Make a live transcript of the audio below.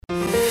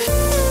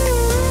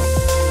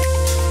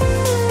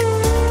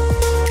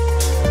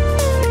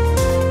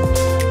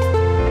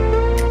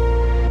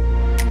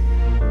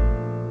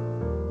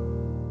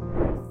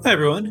Hi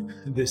everyone,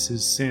 this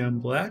is Sam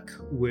Black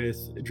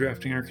with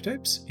Drafting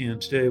Archetypes,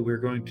 and today we're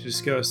going to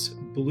discuss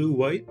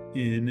Blue-White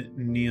in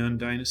Neon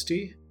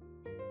Dynasty.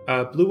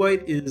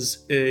 Blue-White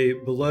is a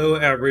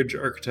below-average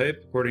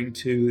archetype according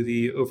to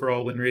the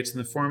overall win rates in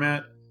the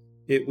format.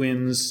 It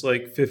wins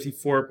like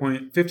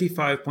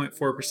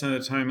 55.4% of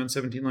the time on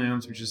 17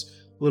 lands, which is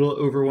a little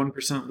over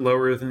 1%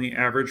 lower than the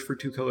average for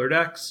two-color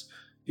decks.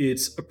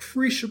 It's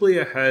appreciably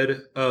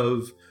ahead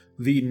of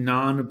the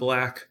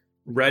non-black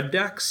red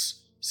decks.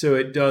 So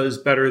it does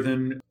better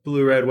than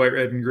blue, red, white,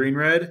 red, and green,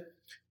 red,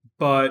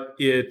 but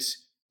it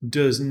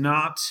does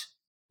not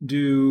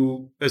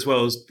do as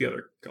well as the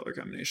other color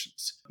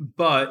combinations.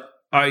 But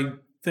I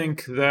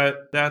think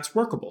that that's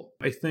workable.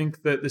 I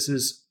think that this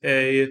is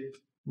a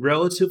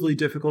relatively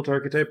difficult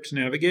archetype to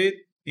navigate,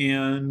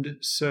 and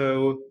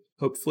so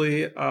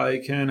hopefully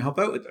I can help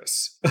out with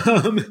this.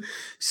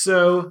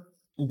 So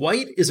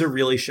white is a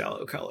really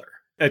shallow color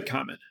at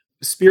common.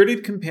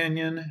 Spirited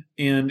Companion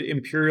and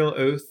Imperial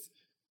Oath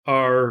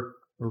are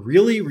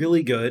really,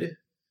 really good,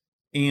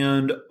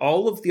 and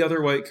all of the other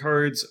white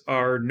cards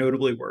are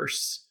notably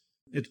worse.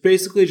 It's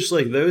basically just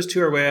like those two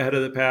are way ahead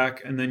of the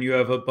pack, and then you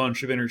have a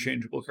bunch of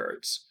interchangeable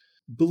cards.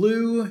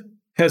 Blue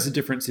has a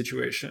different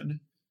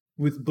situation.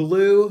 With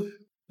blue,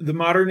 the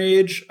Modern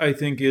Age, I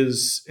think,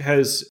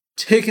 has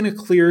taken a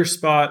clear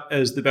spot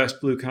as the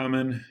best blue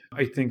common.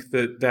 I think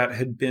that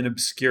had been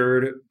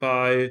obscured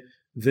by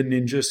the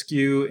Ninja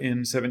skew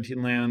in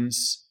 17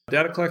 lands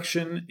data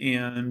collection,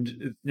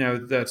 and now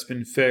that's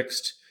been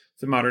fixed.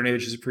 The Modern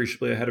Age is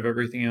appreciably ahead of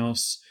everything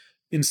else.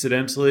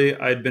 Incidentally,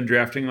 I'd been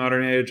drafting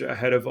Modern Age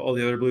ahead of all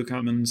the other blue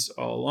commons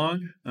all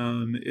along.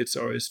 It's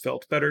always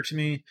felt better to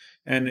me,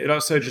 and it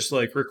also just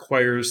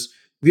requires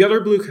the other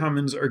blue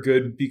commons are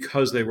good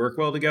because they work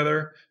well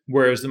together,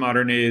 whereas the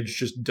Modern Age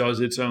just does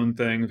its own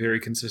thing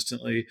very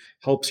consistently,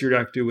 helps your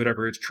deck do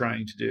whatever it's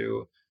trying to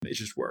do. It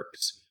just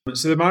works.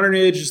 So the Modern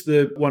Age is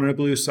the one in a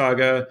blue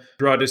saga,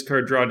 draw,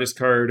 discard,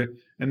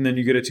 and then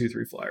you get a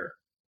 2/3 flyer.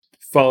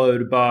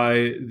 Followed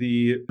by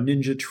the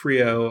Ninja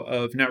trio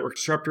of Network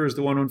Disruptor is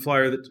the 1/1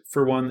 flyer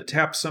that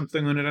taps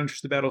something when it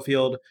enters the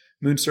battlefield.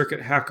 Moon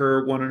Circuit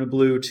Hacker, 1 in a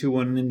blue,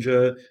 2/1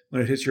 Ninja.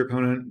 When it hits your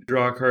opponent,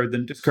 draw a card,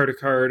 then discard a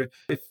card.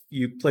 If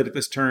you played it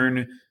this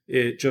turn,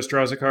 it just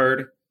draws a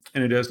card,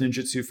 and it does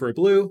ninjutsu for a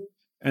blue.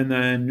 And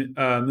then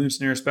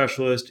Moonsnare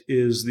Specialist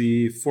is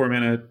the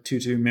 4-mana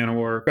 2/2 Mana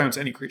War, bounce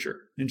any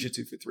creature,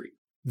 ninjutsu for 3.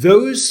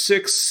 Those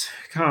 6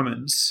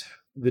 commons,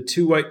 the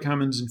 2 white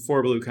commons and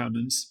 4 blue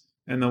commons,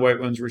 and the white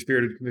ones were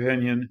Spirited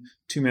Companion,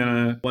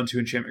 2-mana, 1/2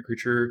 enchantment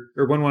creature,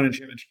 or 1/1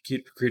 enchantment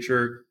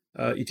creature,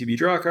 ETB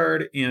draw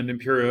card, and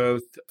Imperial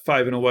Oath,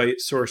 5 and a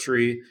white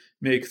sorcery,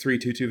 make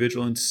 3/2/2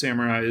 Vigilance,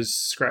 Samurai's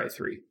Scry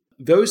 3.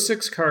 Those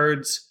 6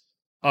 cards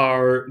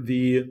are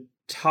the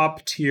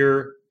top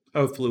tier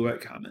of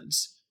blue-white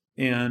commons,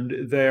 and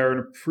they are an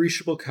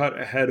appreciable cut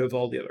ahead of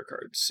all the other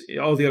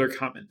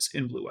commons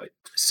in blue-white.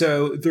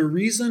 So the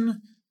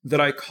reason that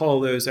I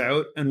call those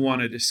out and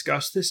want to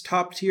discuss this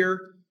top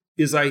tier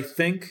is I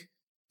think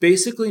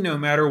basically no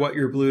matter what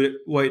your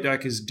blue-white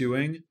deck is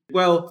doing,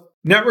 well,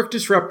 Network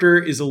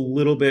Disruptor is a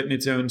little bit in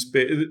its own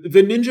space.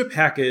 The Ninja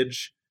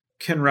package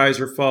can rise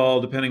or fall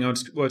depending on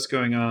what's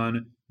going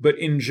on, but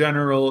in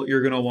general,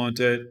 you're going to want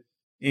it.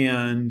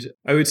 And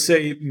I would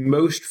say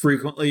most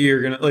frequently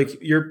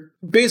you're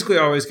basically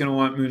always going to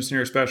want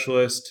Moonsnare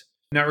Specialist.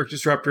 Network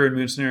Disruptor and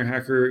Moonsnare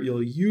Hacker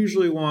you'll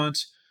usually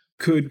want.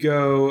 Could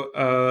go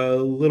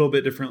a little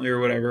bit differently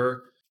or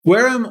whatever.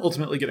 Where I'm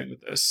ultimately getting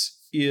with this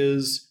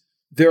is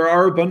there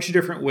are a bunch of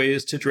different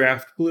ways to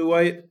draft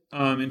blue-white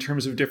in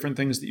terms of different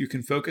things that you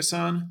can focus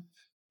on.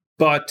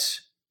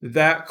 But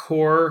that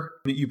core,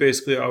 you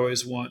basically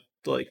always want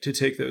to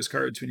take those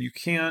cards when you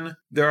can.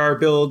 There are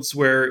builds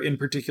where, in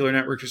particular,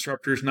 Network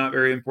Disruptor is not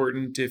very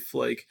important if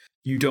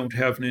you don't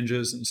have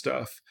ninjas and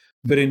stuff.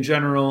 But in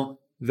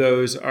general,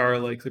 those are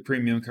the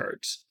premium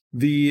cards.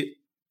 The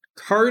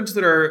cards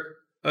that are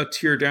a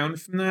tier down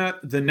from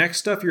that, the next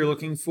stuff you're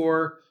looking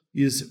for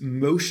is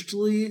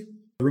mostly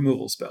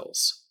removal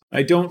spells.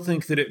 I don't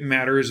think that it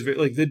matters.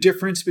 The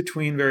difference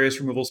between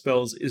various removal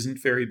spells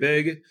isn't very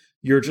big.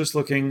 You're just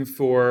looking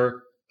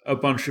for a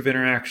bunch of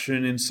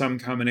interaction in some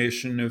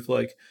combination of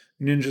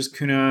Ninja's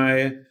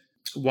Kunai,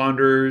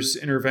 Wanderer's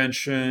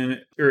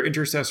Intervention, or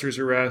Intercessor's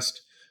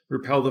Arrest,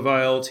 Repel the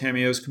Vile,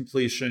 Tamiyo's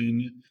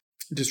Completion.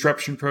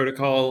 Disruption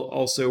Protocol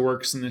also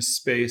works in this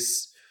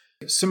space.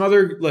 Some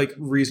other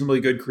reasonably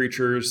good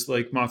creatures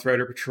like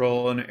Mothrider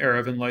Patrol and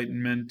Era of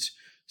Enlightenment,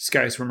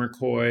 Skyswimmer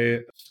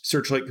Koi,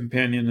 Searchlight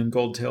Companion, and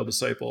Goldtail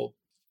Disciple.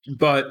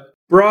 But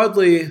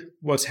broadly,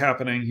 what's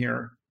happening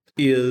here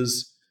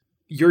is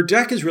your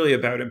deck is really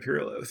about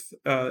Imperial Oath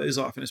as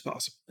often as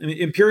possible. I mean,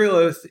 Imperial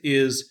Oath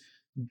is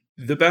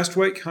the best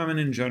white common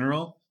in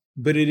general,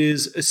 but it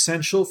is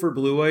essential for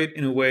blue-white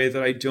in a way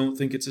that I don't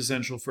think it's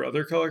essential for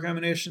other color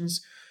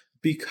combinations,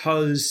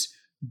 because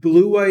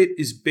blue-white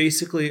is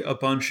basically a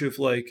bunch of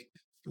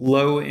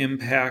low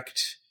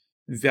impact,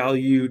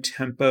 value,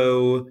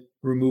 tempo,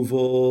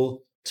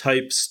 removal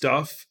type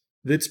stuff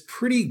that's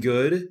pretty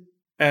good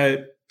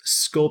at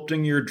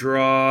sculpting your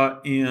draw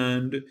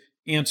and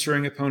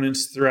answering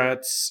opponents'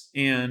 threats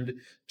and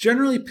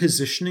generally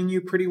positioning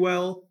you pretty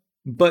well,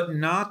 but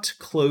not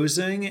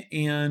closing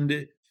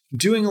and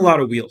doing a lot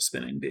of wheel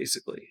spinning,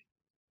 basically.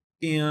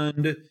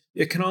 And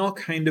it can all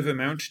kind of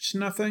amount to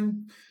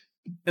nothing.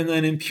 And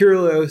then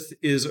Imperial Oath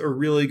is a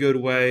really good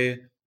way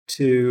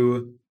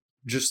to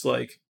just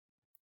like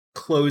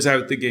close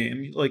out the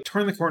game, like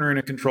turn the corner in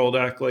a control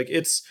deck. Like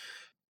it's,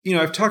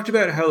 I've talked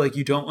about how like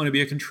you don't want to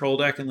be a control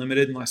deck in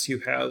limited unless you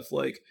have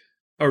like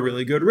a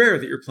really good rare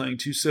that you're playing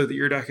to so that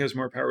your deck has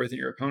more power than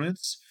your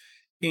opponents.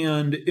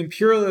 And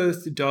Imperial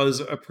Oath does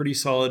a pretty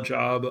solid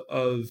job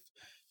of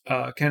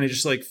kind of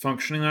just like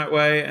functioning that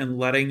way and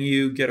letting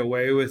you get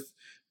away with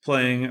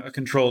playing a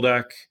control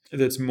deck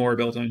that's more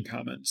built on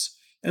commons.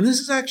 And this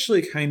is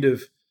actually kind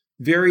of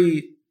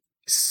very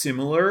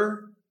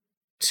similar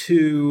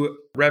to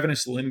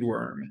Ravenous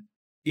Lindworm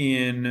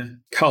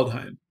in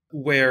Kaldheim,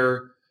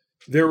 where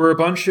there were a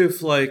bunch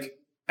of like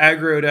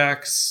aggro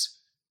decks,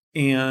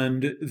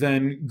 and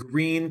then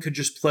green could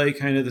just play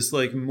kind of this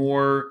like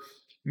more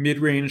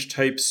mid-range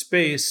type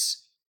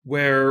space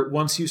where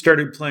once you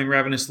started playing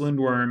Ravenous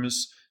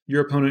Lindworms,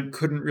 your opponent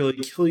couldn't really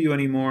kill you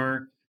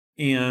anymore,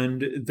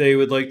 and they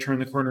would like turn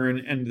the corner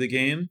and end the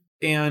game.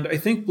 And I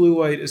think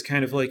blue-white is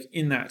kind of like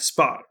in that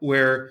spot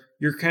where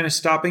you're kind of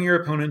stopping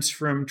your opponents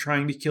from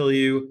trying to kill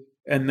you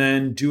and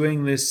then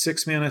doing this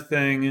 6-mana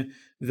thing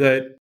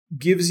that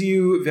gives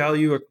you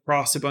value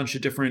across a bunch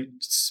of different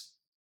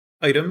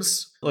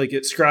items. Like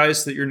it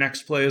scries that your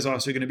next play is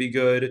also going to be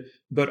good,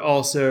 but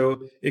also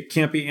it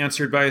can't be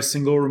answered by a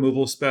single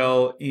removal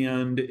spell,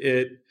 and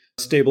it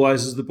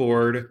stabilizes the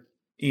board,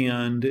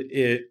 and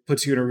it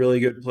puts you in a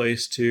really good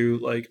place to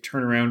like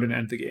turn around and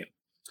end the game.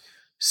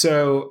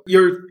 So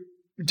your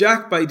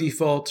deck by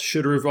default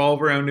should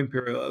revolve around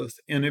Imperial Oath,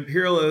 and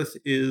Imperial Oath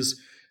is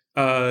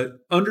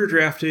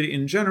underdrafted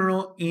in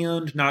general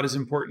and not as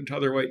important to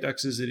other white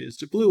decks as it is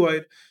to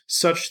blue-white,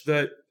 such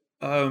that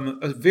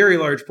a very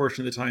large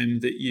portion of the time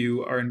that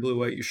you are in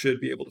blue-white, you should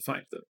be able to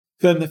find them.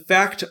 Then the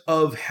fact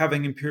of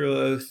having Imperial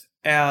Oath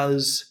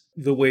as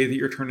the way that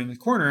you're turning the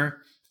corner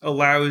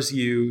allows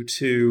you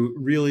to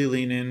really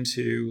lean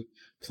into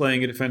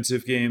playing a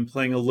defensive game,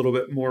 playing a little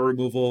bit more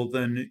removal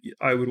than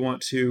I would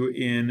want to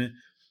in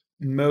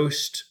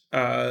most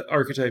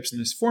archetypes in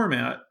this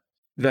format,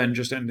 than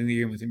just ending the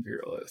game with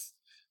Imperial Oath.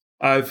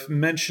 I've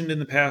mentioned in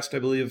the past, I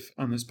believe,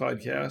 on this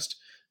podcast,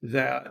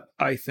 that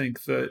I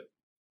think that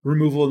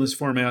removal in this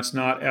format's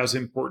not as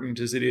important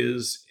as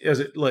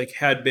it like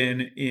had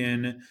been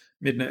in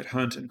Midnight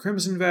Hunt and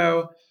Crimson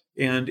Vow.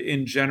 And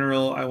in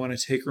general, I want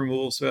to take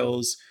removal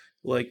spells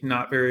like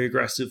not very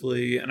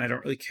aggressively, and I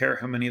don't really care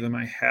how many of them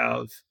I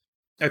have.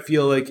 I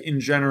feel like in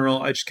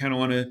general, I just kind of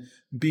want to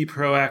be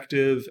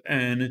proactive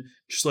and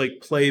just like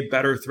play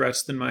better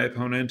threats than my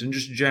opponent and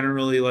just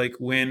generally like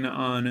win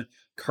on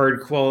card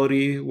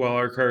quality while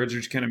our cards are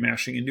just kind of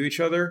mashing into each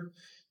other.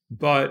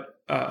 But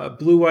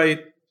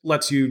blue-white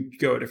lets you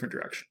go a different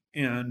direction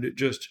and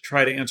just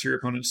try to answer your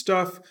opponent's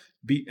stuff.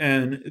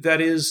 And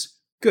that is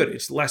good.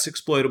 It's less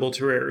exploitable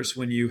to rares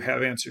when you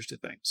have answers to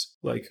things.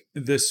 Like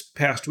this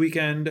past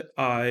weekend,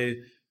 I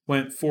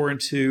went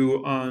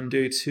 4-2 on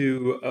day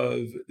 2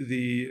 of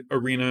the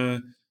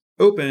Arena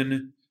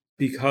Open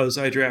because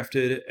I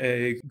drafted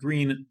a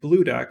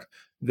green-blue deck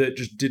that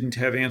just didn't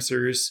have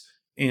answers.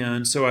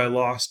 And so I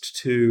lost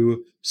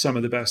to some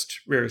of the best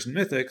rares and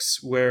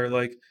mythics, where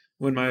like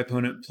when my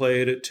opponent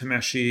played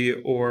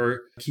Tameshi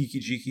or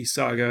Kiki-Jiki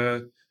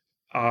Saga,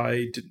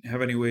 I didn't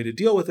have any way to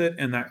deal with it,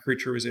 and that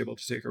creature was able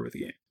to take over the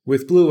game.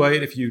 With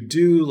blue-white, if you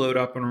do load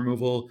up on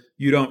removal,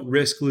 you don't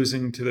risk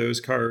losing to those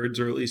cards,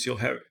 or at least you'll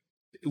have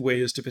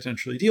ways to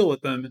potentially deal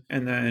with them,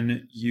 and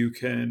then you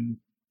can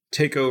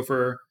take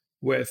over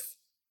with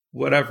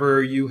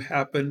whatever you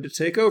happen to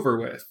take over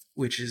with,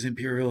 which is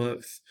Imperial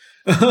Oath.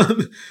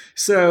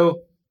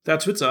 So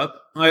that's what's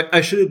up.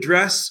 I should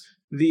address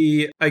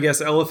the, I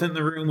guess, elephant in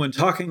the room when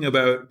talking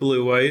about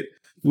blue-white,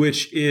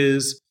 which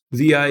is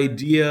the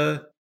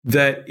idea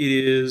that it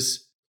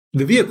is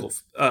the vehicle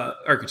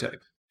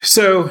archetype.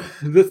 So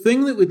the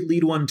thing that would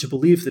lead one to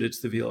believe that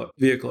it's the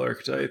vehicle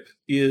archetype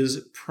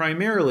is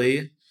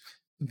primarily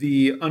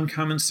the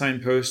uncommon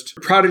signpost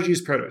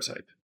Prodigy's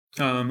Prototype,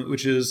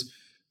 which is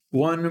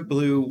 1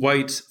 blue,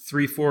 white,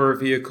 3/4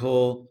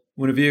 vehicle.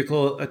 When a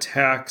vehicle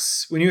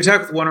attacks, when you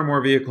attack with one or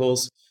more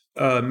vehicles,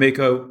 make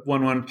a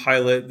 1/1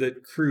 pilot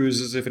that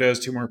cruises as if it has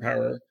 2 more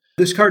power.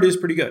 This card is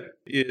pretty good.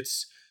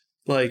 It's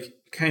like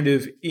kind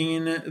of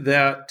in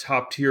that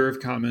top tier of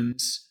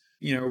commons,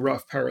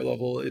 rough power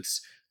level.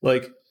 It's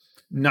like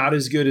not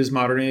as good as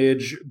Modern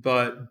Age,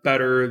 but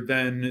better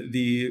than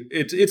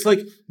it's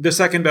like the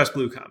second best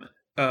blue common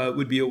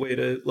would be a way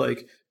to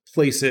like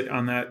place it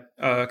on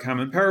that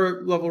common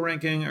power level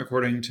ranking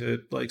according to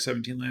like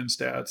 17 land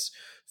stats.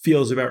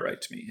 Feels about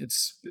right to me.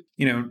 It's,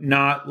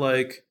 not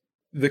like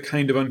the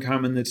kind of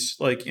uncommon that's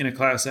like in a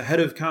class ahead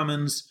of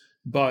commons,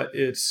 but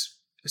it's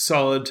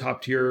solid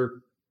top tier,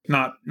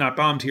 not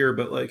bomb tier,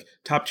 but like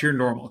top tier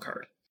normal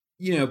card.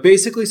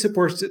 Basically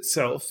supports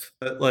itself.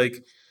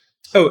 Like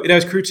Oh, it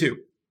has crew 2,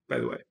 by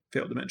the way.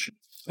 Failed to mention.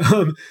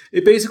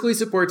 It basically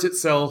supports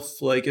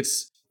itself. Like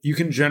you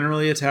can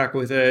generally attack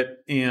with it,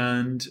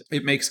 and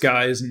it makes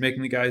guys, and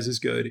making the guys is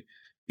good.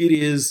 It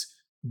is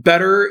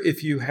better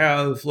if you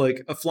have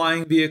like a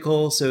flying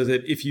vehicle, so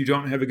that if you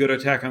don't have a good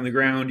attack on the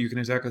ground, you can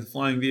attack with a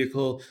flying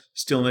vehicle,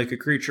 still make a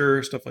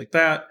creature, stuff like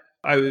that.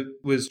 I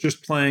was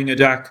just playing a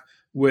deck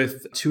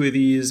with 2 of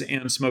these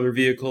and some other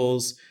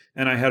vehicles,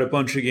 and I had a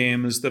bunch of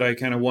games that I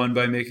kind of won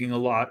by making a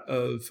lot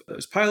of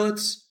those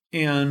pilots,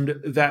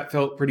 and that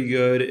felt pretty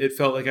good. It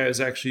felt like I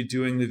was actually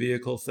doing the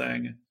vehicle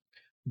thing.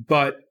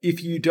 But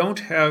if you don't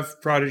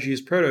have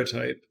Prodigy's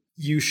prototype,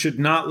 you should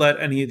not let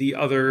any of the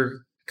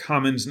other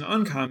commons and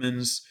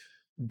uncommons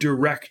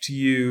direct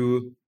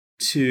you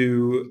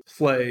to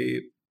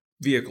play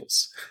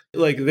vehicles.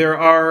 Like there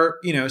are,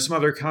 some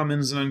other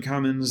commons and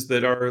uncommons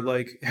that are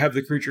like have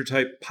the creature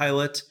type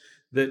pilot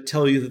that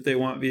tell you that they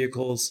want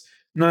vehicles.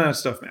 None of that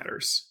stuff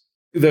matters.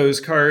 Those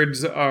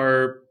cards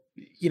are,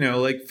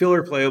 like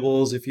filler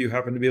playables if you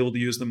happen to be able to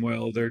use them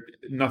well. They're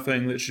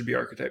nothing that should be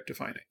archetype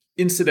defining.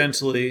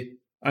 Incidentally,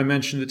 I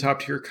mentioned the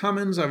top tier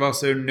commons. I've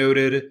also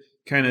noted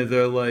kind of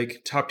the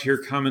like top tier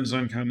commons,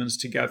 uncommons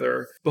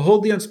together.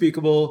 Behold the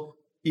Unspeakable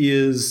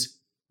is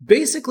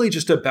basically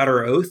just a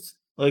better oath.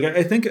 Like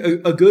I think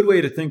a good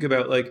way to think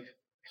about like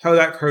how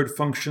that card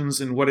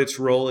functions and what its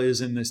role is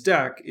in this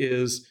deck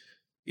is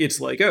it's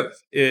like Oath.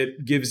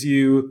 It gives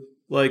you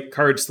like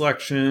card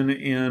selection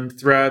and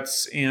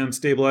threats and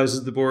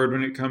stabilizes the board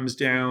when it comes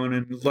down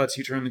and lets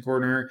you turn the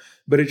corner,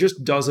 but it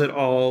just does it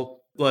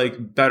all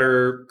like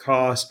better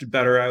cost,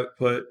 better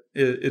output.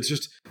 It's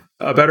just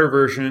a better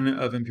version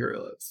of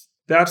Imperial Oath.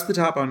 That's the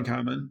top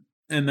uncommon.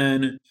 And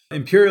then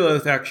Imperial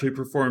Oath actually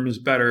performs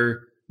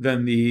better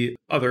than the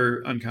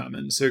other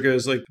uncommons. So it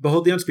goes like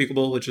Behold the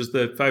Unspeakable, which is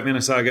the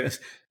 5-mana saga.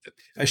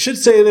 I should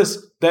say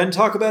this, then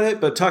talk about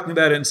it, but talking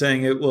about it and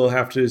saying it will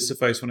have to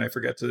suffice when I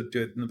forget to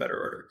do it in the better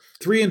order.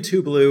 3 and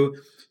 2 blue,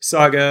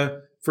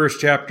 saga, first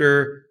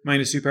chapter,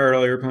 -2 power to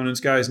all your opponent's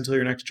guys until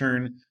your next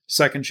turn.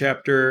 Second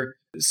chapter,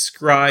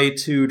 scry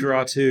 2,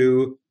 draw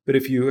 2. But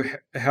if you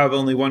have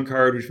only one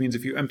card, which means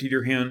if you emptied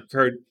your hand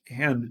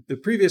the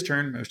previous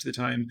turn, most of the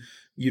time,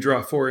 you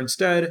draw 4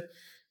 instead.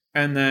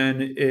 And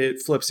then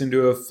it flips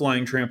into a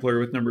flying trampler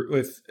with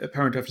a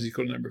power and toughness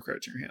equal to the number of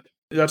cards in your hand.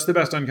 That's the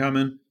best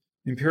uncommon.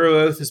 Imperial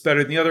Oath is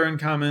better than the other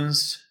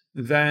uncommons.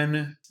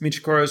 Then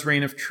Michikora's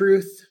Reign of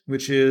Truth,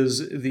 which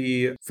is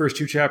the first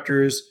 2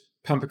 chapters,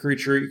 pump a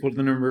creature equal to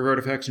the number of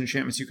artifacts and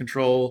enchantments you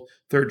control.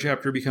 Third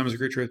chapter becomes a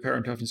creature with power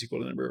and toughness equal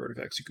to the number of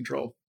artifacts you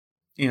control.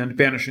 And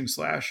Banishing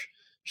Slash,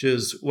 which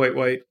is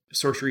white,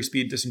 sorcery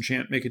speed,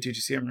 disenchant, make a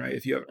 2/2 samurai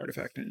if you have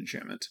artifact and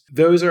enchantment.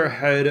 Those are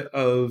ahead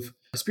of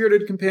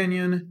Spirited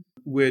Companion,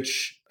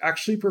 which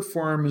actually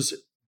performs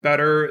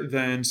better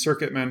than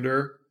Circuit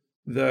Mender,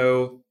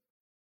 though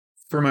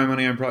for my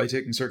money, I'm probably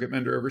taking Circuit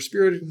Mender over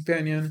Spirited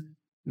Companion,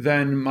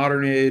 then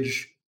Modern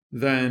Age,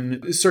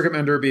 then Circuit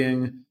Mender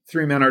being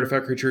 3-mana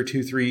artifact creature,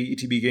 2/3,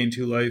 ETB gain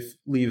 2 life,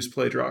 leaves,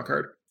 play, draw a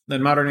card.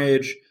 Then Modern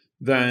Age,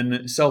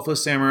 then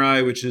Selfless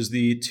Samurai, which is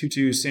the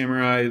 2/2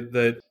 samurai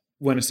that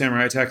when a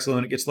samurai attacks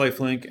alone, it gets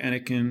lifelink and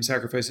it can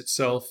sacrifice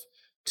itself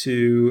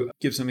to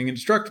give something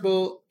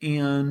indestructible,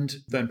 and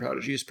then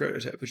Prodigy's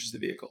Prototype, which is the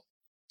vehicle.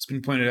 It's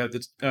been pointed out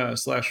that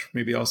Slash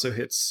maybe also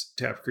hits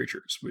tapped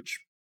creatures, which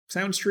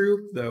sounds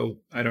true,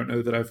 though I don't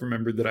know that I've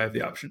remembered that I have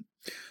the option.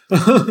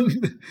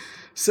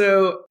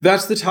 So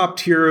that's the top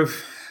tier of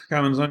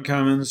commons,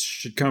 uncommons.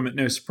 Should come at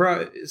no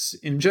surprise.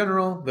 In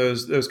general,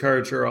 those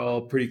cards are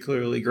all pretty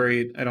clearly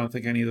great. I don't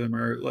think any of them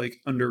are like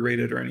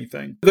underrated or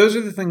anything. Those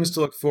are the things to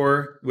look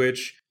for,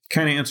 which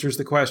kind of answers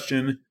the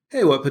question,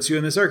 hey, what puts you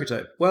in this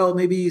archetype? Well,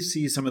 maybe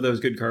see some of those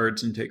good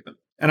cards and take them.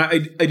 And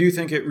I do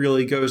think it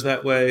really goes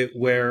that way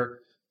where,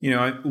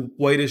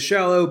 white is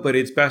shallow, but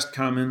its best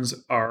commons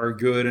are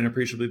good and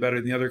appreciably better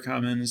than the other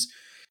commons.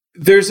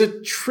 There's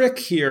a trick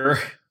here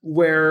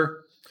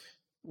where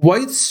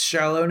white's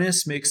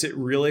shallowness makes it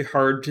really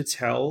hard to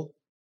tell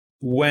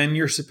when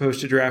you're supposed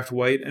to draft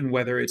white and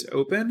whether it's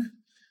open,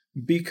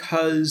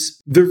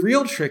 because the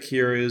real trick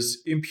here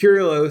is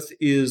Imperial Oath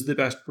is the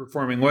best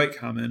performing white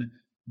common,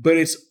 but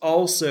it's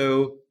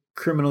also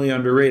criminally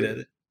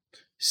underrated.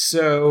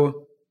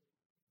 So,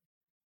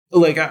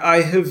 like,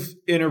 I have,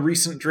 in a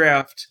recent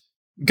draft,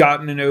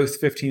 gotten an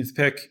Oath 15th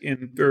pick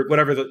or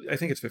whatever, I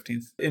think it's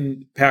 15th,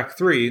 in pack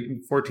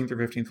 3, 14th or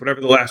 15th, whatever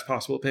the last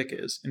possible pick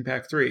is in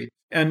pack 3.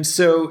 And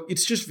so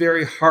it's just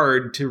very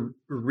hard to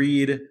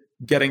read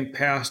getting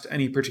past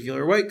any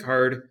particular white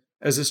card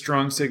as a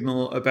strong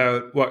signal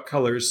about what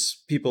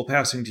colors people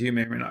passing to you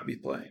may or may not be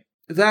playing.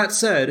 That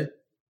said,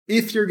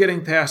 if you're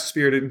getting past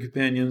Spirited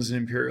Companions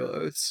and Imperial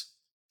Oaths,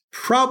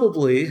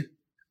 probably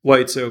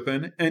white's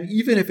open, and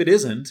even if it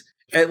isn't,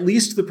 at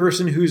least the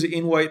person who's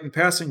in white and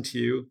passing to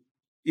you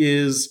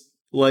is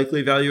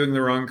likely valuing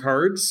the wrong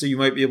cards, so you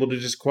might be able to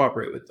just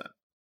cooperate with them.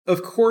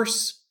 Of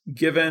course,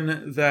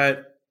 given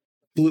that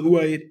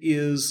blue-white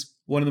is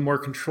one of the more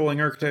controlling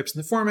archetypes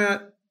in the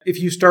format, if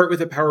you start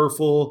with a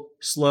powerful,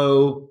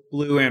 slow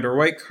blue and or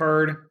white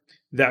card,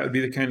 that would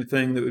be the kind of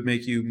thing that would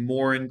make you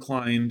more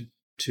inclined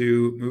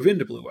to move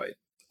into blue-white.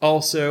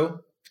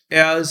 Also,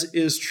 as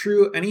is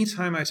true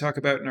anytime I talk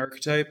about an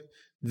archetype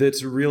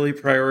that's really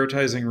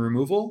prioritizing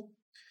removal,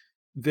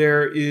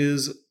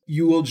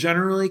 you will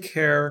generally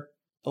care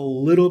a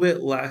little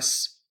bit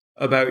less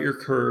about your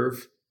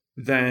curve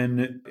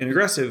than in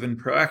aggressive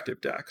and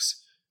proactive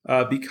decks,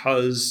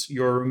 because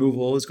your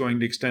removal is going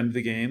to extend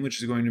the game,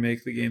 which is going to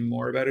make the game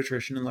more about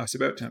attrition and less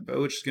about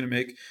tempo, which is going to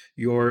make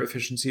your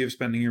efficiency of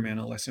spending your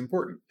mana less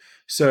important.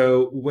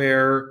 So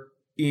where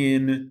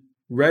in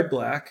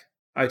red-black,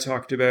 I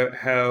talked about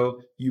how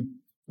you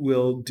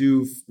will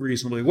do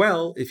reasonably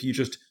well if you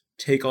just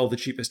take all the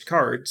cheapest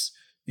cards.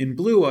 In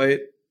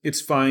blue-white,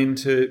 it's fine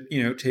to,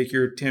 take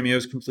your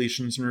Tamiyo's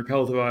completions and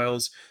repel the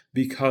vials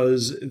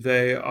because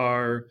they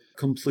are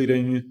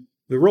completing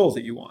the role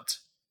that you want.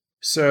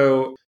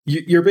 So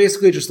you're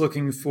basically just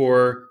looking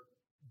for,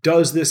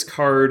 does this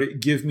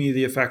card give me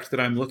the effect that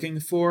I'm looking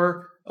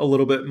for, a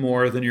little bit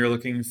more than you're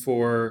looking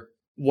for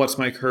what's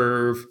my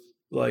curve,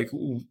 like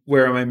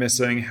where am I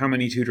missing, how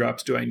many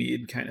 2-drops do I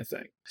need, kind of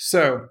thing.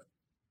 So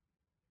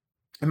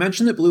I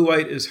mentioned that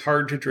blue-white is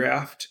hard to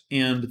draft,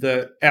 and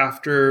that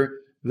after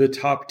the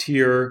top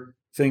tier,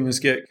 things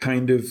get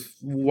kind of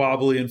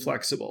wobbly and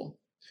flexible.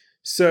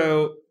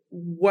 So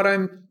what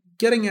I'm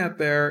getting at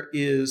there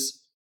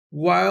is,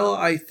 while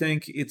I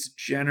think it's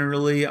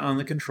generally on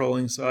the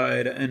controlling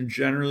side and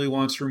generally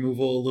wants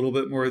removal a little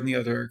bit more than the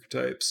other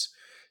archetypes,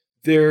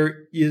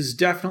 there is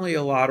definitely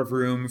a lot of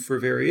room for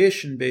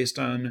variation based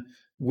on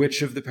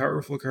which of the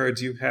powerful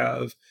cards you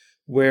have,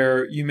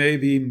 where you may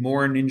be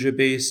more ninja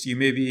based, you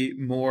may be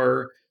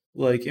more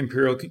like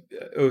Imperial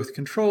Oath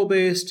control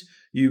based,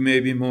 you may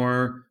be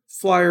more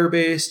flyer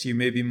based, you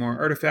may be more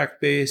artifact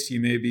based, you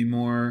may be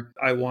more,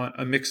 I want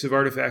a mix of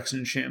artifacts and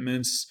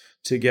enchantments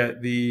to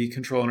get the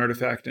control and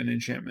artifact and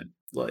enchantment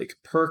like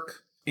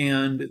perk.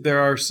 And there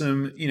are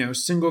some,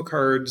 single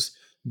cards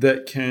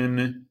that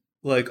can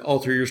like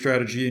alter your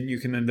strategy, and you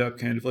can end up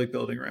kind of like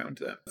building around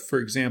them. For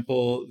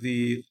example,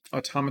 the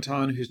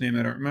Automaton, whose name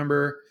I don't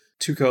remember,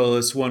 2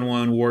 colorless,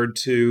 1/1, ward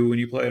 2. When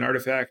you play an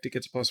artifact, it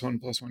gets a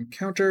 +1/+1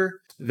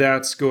 counter.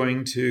 That's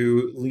going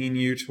to lean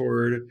you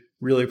toward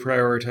really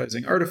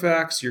prioritizing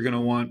artifacts. You're going to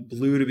want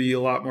blue to be a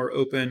lot more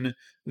open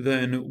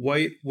than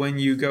white when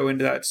you go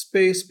into that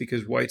space,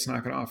 because white's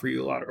not going to offer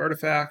you a lot of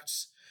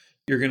artifacts.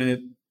 You're going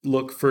to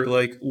look for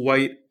like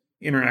white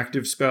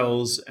interactive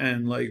spells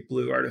and like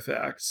blue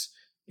artifacts.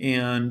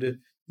 And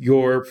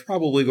you're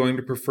probably going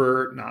to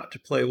prefer not to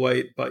play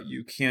white, but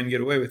you can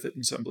get away with it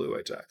in some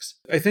blue-white decks.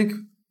 I think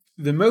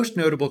the most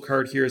notable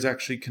card here is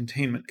actually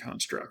Containment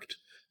Construct,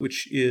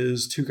 which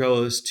is 2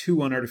 colorless,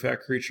 2/1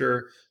 artifact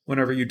creature.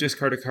 Whenever you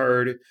discard a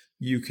card,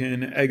 you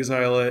can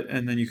exile it,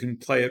 and then you can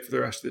play it for the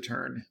rest of the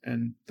turn,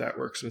 and that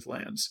works with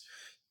lands.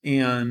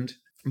 And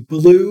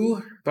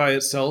blue by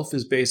itself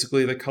is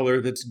basically the color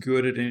that's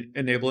good at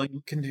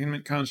enabling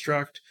Containment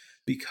Construct,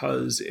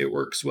 because it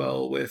works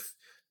well with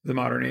the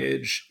Modern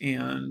Age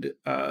and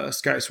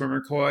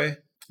Skyswimmer Koi.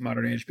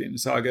 Modern Age being the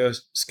Saga,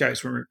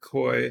 Skyswimmer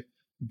Koi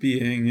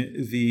being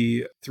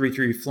the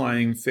 3/3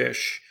 flying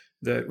fish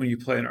that when you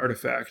play an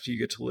artifact, you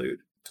get to loot.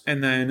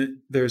 And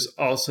then there's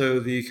also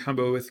the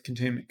combo with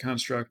Containment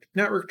Construct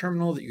Network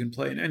Terminal that you can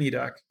play in any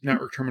deck.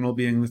 Network Terminal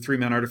being the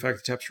 3-mana artifact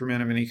that taps for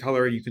mana of any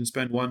color. You can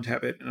spend 1,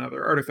 tap it,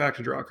 another artifact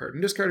to draw a card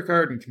and discard a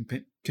card,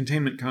 and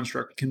Containment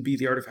Construct can be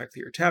the artifact that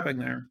you're tapping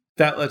there.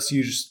 That lets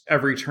you just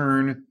every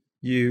turn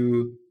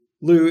you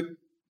loot.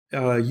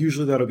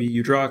 Usually that'll be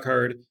you draw a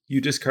card, you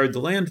discard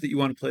the land that you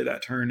want to play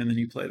that turn, and then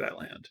you play that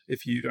land.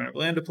 If you don't have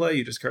land to play,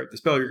 you discard the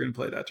spell you're going to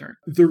play that turn.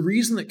 The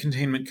reason that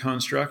Containment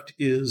Construct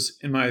is,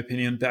 in my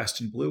opinion,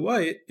 best in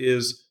blue-white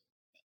is,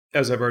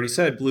 as I've already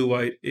said,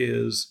 blue-white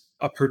is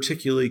a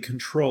particularly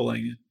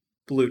controlling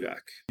blue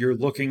deck. You're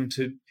looking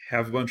to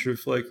have a bunch of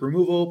like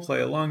removal,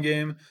 play a long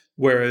game,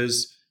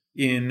 whereas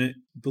in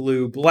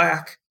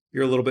blue-black,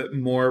 you're a little bit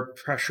more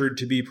pressured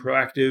to be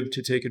proactive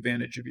to take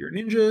advantage of your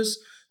ninjas.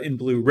 In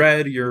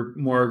blue-red, you're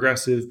more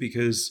aggressive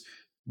because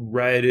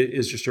red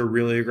is just a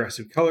really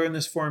aggressive color in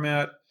this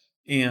format.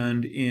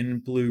 And in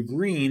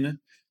blue-green,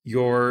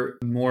 you're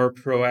more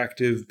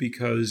proactive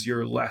because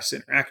you're less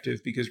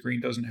interactive, because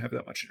green doesn't have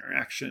that much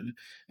interaction.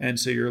 And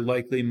so you're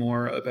likely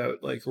more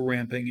about like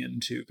ramping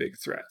into big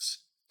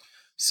threats.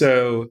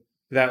 So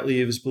that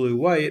leaves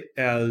blue-white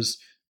as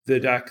the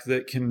deck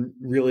that can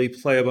really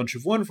play a bunch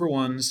of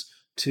 1-for-1s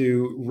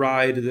to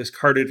ride this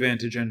card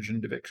advantage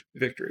engine to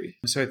victory.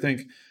 So I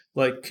think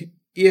like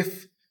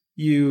if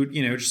you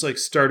just like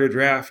start a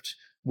draft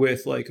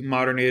with like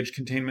Modern Age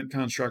Containment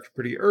Construct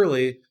pretty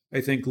early, I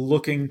think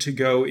looking to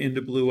go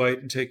into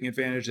blue-white and taking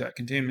advantage of that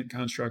Containment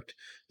Construct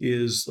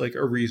is like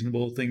a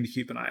reasonable thing to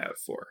keep an eye out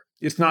for.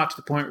 It's not to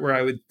the point where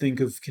I would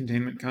think of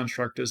Containment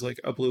Construct as like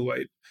a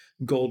blue-white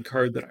gold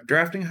card that I'm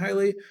drafting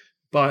highly,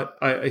 but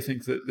I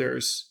think that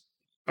there's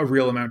a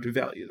real amount of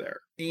value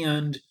there.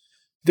 And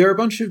there are a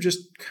bunch of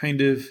just kind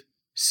of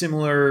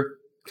similar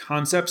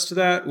concepts to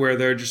that, where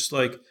they're just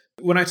like,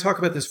 when I talk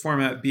about this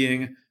format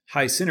being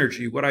high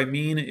synergy, what I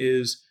mean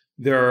is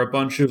there are a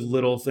bunch of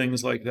little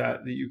things like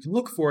that that you can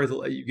look for that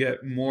let you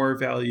get more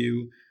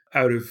value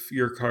out of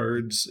your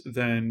cards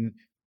than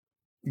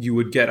you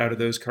would get out of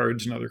those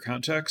cards in other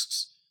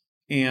contexts.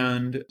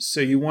 And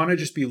so you want to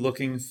just be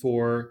looking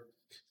for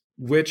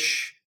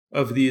which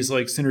of these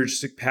like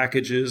synergistic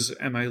packages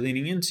am I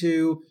leaning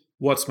into?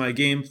 What's my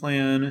game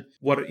plan?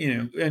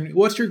 And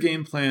what's your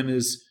game plan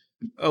is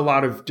a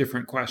lot of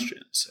different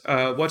questions.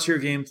 What's your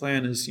game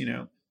plan is,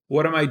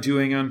 what am I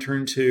doing on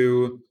turn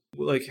 2?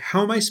 Like,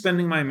 how am I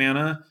spending my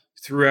mana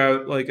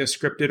throughout like a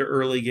scripted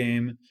early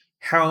game?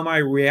 How am I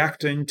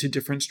reacting to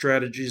different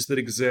strategies that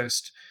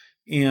exist?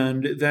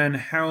 And then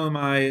how am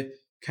I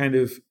kind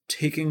of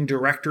taking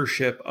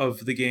directorship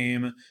of the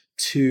game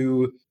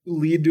to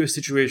lead to a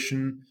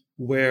situation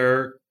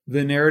where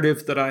the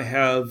narrative that I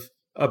have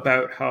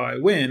about how I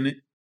win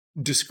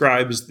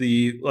describes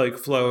the like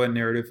flow and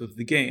narrative of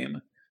the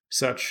game,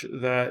 such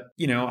that,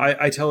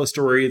 I tell a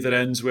story that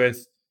ends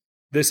with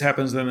this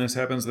happens, then this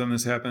happens, then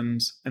this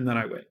happens, and then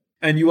I win.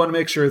 And you want to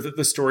make sure that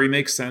the story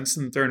makes sense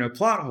and that there are no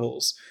plot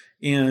holes.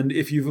 And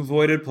if you've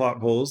avoided plot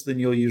holes, then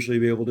you'll usually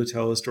be able to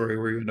tell a story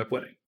where you end up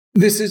winning.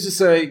 This is to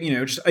say,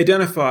 just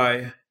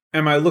identify,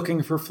 am I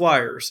looking for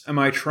flyers? Am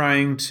I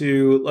trying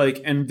to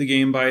like end the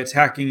game by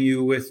attacking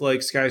you with like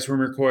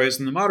Skyswarmer Kois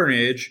in the modern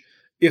age?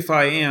 If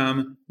I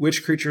am,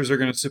 which creatures are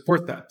going to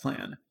support that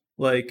plan?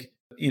 Like,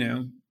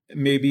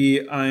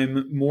 maybe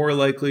I'm more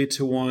likely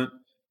to want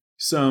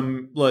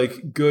some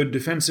like good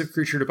defensive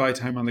creature to buy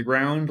time on the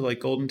ground,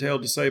 like Golden Tail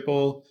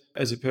Disciple,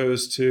 as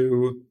opposed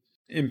to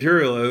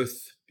Imperial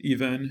Oath,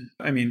 even.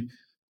 I mean,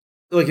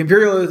 like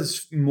Imperial Oath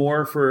is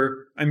more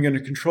for I'm going to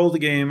control the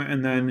game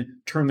and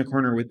then turn the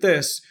corner with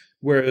this,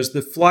 whereas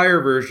the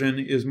flyer version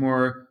is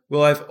more,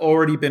 well, I've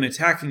already been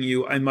attacking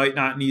you. I might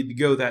not need to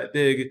go that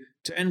big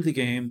to end the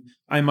game.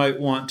 I might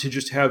want to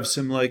just have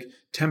some like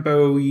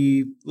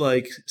tempo-y,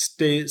 like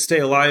stay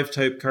alive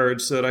type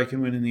cards so that I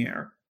can win in the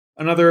air.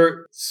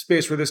 Another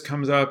space where this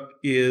comes up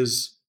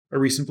is a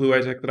recent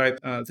blue-white deck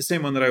that the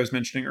same one that I was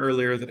mentioning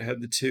earlier that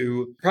had the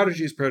 2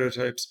 Prodigies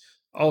prototypes,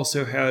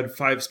 also had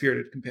 5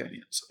 Spirited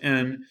Companions.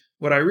 And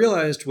what I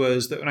realized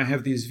was that when I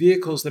have these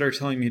vehicles that are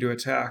telling me to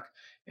attack,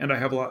 and I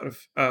have a lot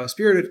of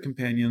Spirited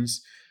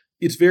Companions,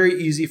 it's very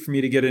easy for me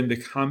to get into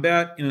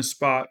combat in a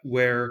spot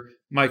where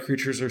my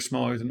creatures are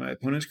smaller than my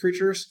opponent's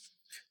creatures.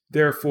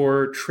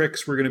 Therefore,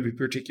 tricks were going to be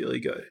particularly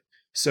good.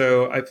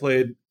 So I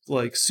played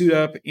like Suit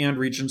Up and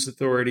Regent's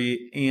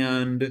Authority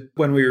and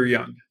When We Were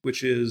Young,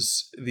 which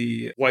is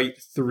the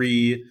white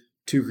 3,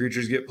 2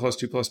 creatures get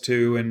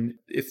 +2/+2, and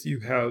if you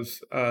have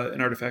an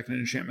artifact and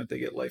an enchantment, they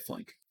get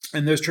lifelink.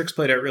 And those tricks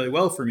played out really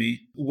well for me.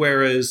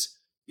 Whereas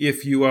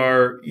if you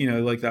are,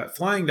 like that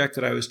flying deck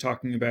that I was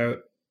talking about,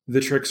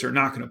 the tricks are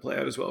not going to play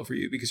out as well for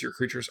you because your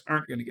creatures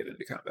aren't going to get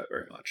into combat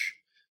very much.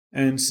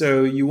 And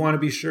so you want to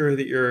be sure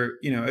that you're,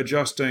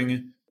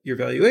 adjusting your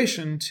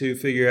valuation to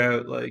figure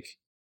out like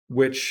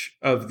which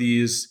of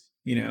these,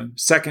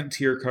 second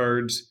tier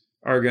cards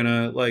are going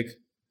to like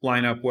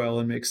line up well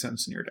and make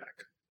sense in your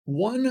deck.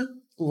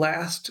 One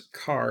last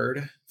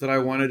card that I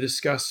want to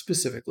discuss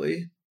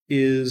specifically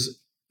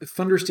is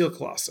Thundersteel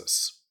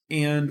Colossus.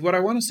 And what I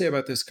want to say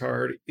about this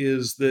card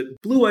is that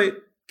blue-white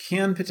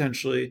can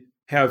potentially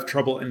have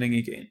trouble ending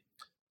a game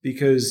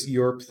because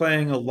you're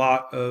playing a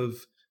lot of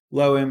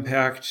low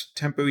impact,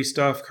 tempo-y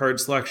stuff, card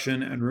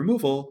selection, and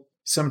removal.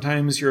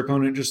 Sometimes your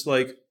opponent just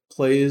like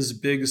plays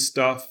big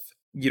stuff.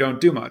 You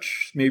don't do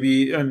much.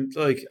 Maybe, and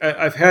like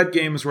I've had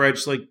games where I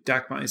just like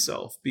deck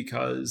myself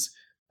because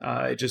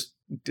I just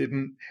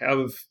didn't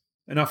have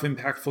enough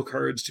impactful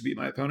cards to beat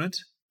my opponent.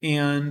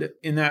 And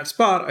in that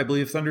spot, I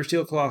believe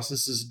Thundersteel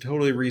Colossus is a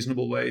totally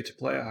reasonable way to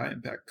play a high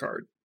impact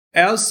card.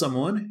 As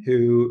someone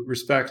who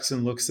respects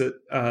and looks at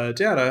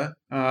data,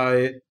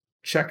 I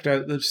checked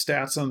out the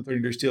stats on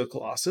Thundersteel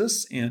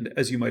Colossus, and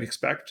as you might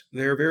expect,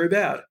 they're very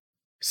bad.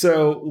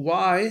 So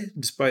why,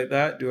 despite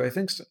that, do I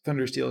think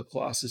Thundersteel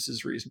Colossus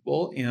is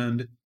reasonable,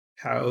 and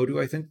how do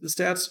I think the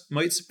stats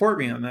might support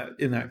me on that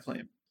in that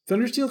claim?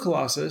 Thundersteel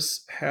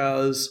Colossus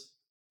has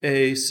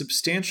a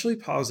substantially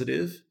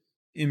positive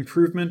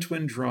improvement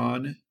when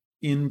drawn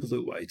in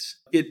blue-white.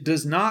 It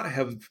does not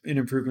have an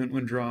improvement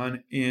when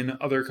drawn in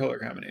other color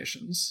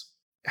combinations.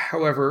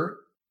 However,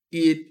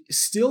 it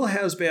still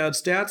has bad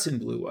stats in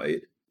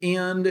blue-white,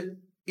 and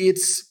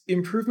its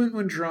improvement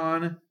when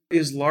drawn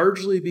is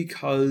largely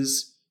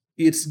because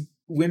its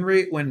win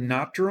rate when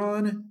not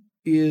drawn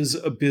is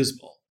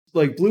abysmal.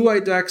 Like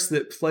blue-white decks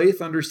that play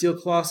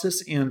Thundersteel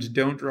Colossus and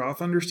don't draw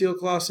Thundersteel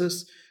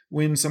Colossus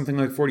win something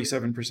like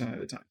 47% of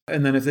the time.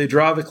 And then if they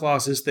draw the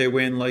Colossus, they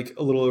win like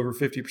a little over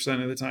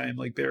 50% of the time,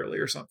 like barely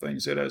or something.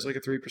 So it has like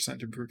a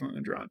 3% improvement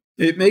when drawn.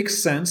 It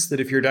makes sense that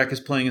if your deck is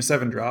playing a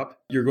 7-drop,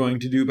 you're going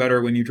to do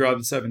better when you draw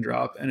the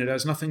 7-drop. And it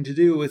has nothing to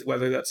do with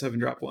whether that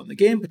 7-drop won the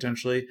game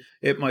potentially.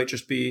 It might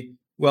just be,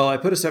 well, I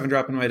put a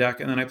 7-drop in my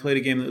deck, and then I played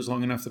a game that was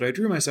long enough that I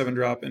drew my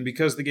 7-drop, and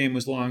because the game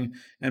was long,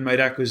 and my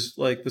deck was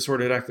like the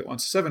sort of deck that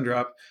wants a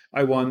 7-drop,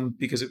 I won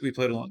because we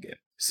played a long game.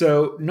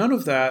 So none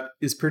of that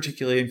is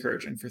particularly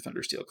encouraging for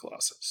Thundersteel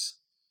Colossus.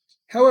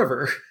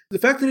 However, the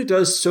fact that it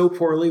does so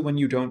poorly when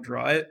you don't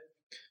draw it,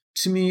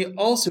 to me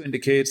also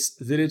indicates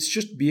that it's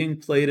just being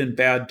played in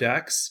bad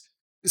decks.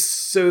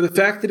 So the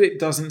fact that it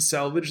doesn't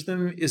salvage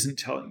them isn't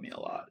telling me a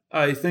lot.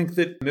 I think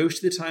that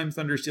most of the time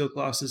Thundersteel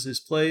Colossus is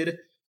played,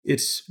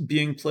 it's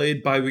being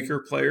played by weaker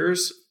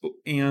players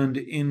and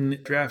in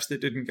drafts that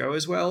didn't go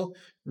as well,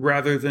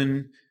 rather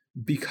than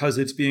because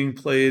it's being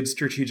played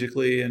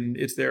strategically and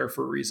it's there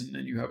for a reason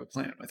and you have a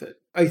plan with it.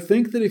 I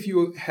think that if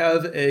you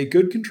have a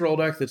good control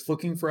deck that's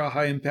looking for a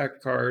high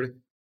impact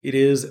card, it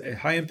is a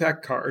high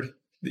impact card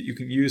that you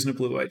can use in a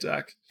blue-white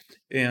deck.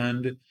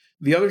 And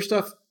the other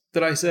stuff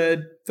that I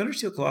said,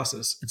 Thundersteel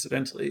Colossus,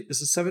 incidentally,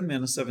 is a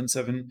 7-mana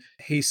 7/7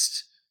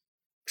 haste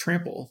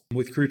trample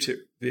with Crew 2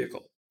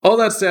 vehicle. All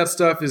that stat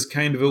stuff is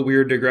kind of a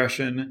weird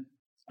digression.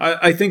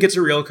 I think it's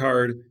a real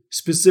card,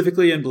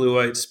 specifically in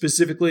blue-white,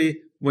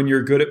 specifically when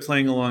you're good at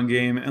playing a long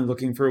game and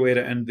looking for a way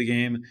to end the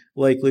game,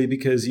 likely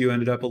because you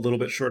ended up a little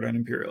bit short on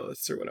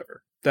Imperialists or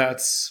whatever.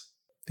 That's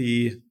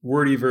the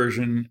wordy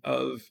version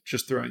of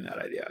just throwing that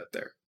idea out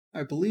there.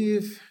 I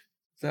believe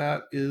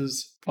that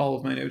is all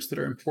of my notes that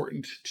are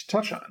important to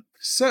touch on.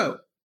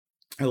 So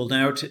I will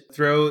now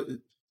throw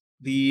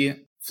the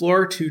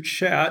floor to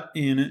chat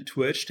in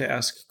Twitch to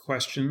ask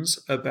questions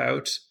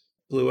about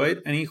blue-white.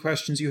 Any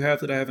questions you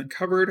have that I haven't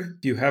covered,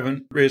 if you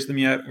haven't raised them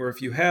yet, or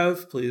if you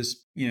have,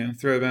 please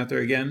throw them out there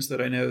again so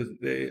that I know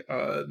that they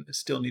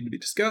still need to be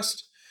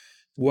discussed.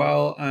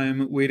 While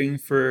I'm waiting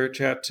for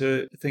chat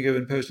to think of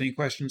and post any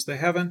questions they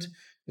haven't,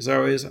 as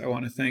always, I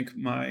want to thank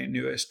my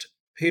newest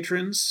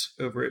patrons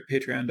over at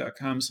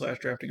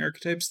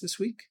patreon.com/draftingarchetypes this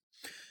week.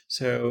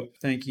 So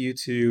thank you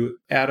to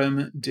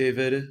Adam,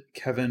 David,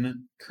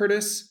 Kevin,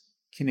 Curtis,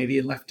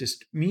 Canadian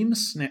Leftist Meme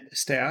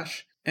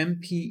Stash,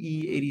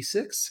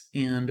 MPE86,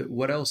 and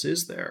what else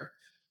is there?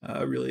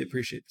 Really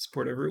appreciate the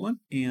support, everyone.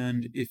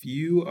 And if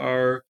you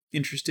are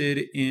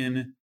interested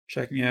in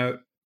checking out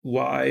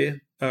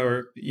why,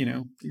 or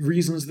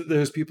reasons that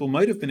those people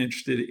might have been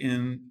interested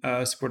in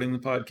supporting the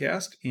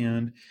podcast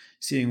and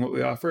seeing what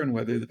we offer and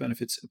whether the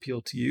benefits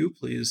appeal to you,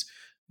 please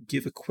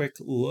give a quick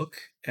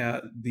look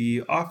at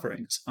the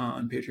offerings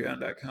on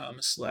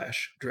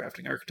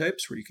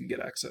patreon.com/draftingarchetypes, where you can get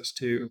access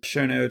to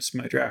show notes,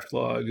 my draft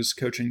logs,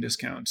 coaching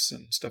discounts,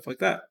 and stuff like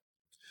that.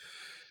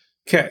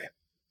 Okay,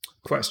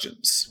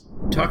 questions.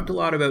 Talked a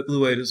lot about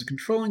blue-white as a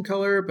controlling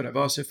color, but I've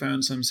also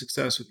found some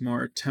success with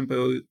more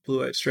tempo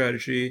blue-white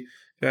strategy.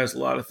 It has a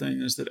lot of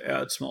things that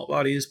add small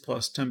bodies,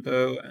 plus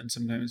tempo, and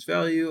sometimes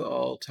value,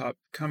 all top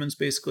commons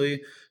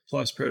basically,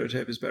 plus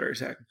prototype is better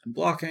attacking than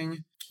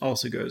blocking.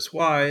 Also goes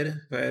wide.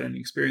 If I had any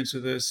experience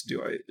with this,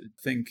 do I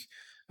think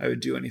I would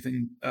do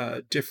anything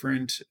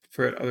different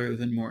for it other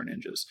than more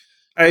ninjas?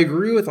 I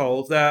agree with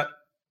all of that,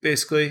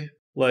 basically.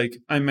 Like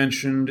I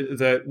mentioned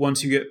that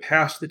once you get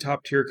past the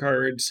top tier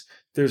cards,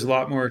 there's a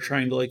lot more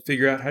trying to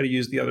figure out how to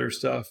use the other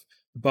stuff,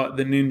 but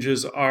the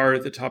ninjas are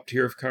the top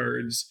tier of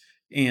cards.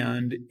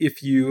 And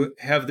if you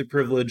have the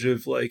privilege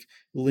of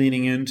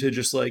leaning into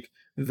just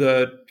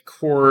the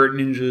core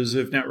ninjas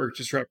of Network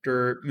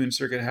Disruptor, Moon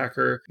Circuit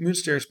Hacker,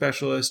 Moonstare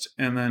Specialist,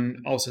 and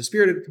then also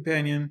Spirited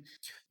Companion,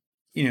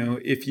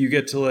 if you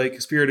get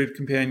to Spirited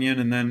Companion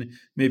and then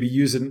maybe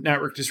use a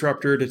Network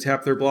Disruptor to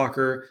tap their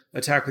blocker,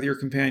 attack with your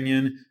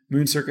companion,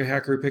 Moon Circuit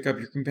Hacker, pick up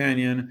your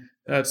companion,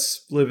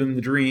 that's living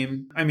the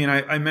dream. I mean,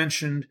 I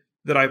mentioned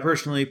that I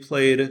personally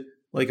played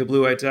a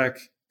blue-white deck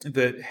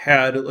that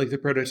had the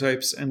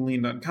prototypes and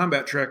leaned on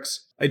combat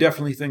tricks. I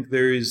definitely think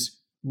there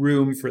is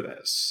room for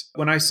this.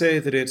 When I say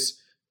that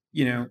it's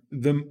the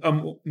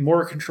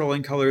more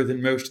controlling color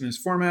than most in this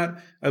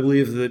format, I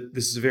believe that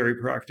this is a very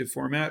proactive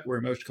format where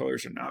most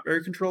colors are not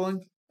very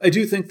controlling. I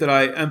do think that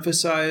I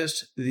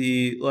emphasized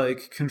the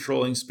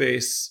controlling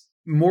space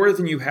more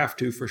than you have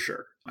to, for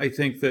sure. I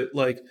think that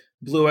I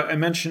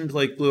mentioned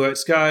blue-white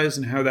skies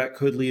and how that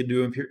could lead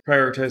to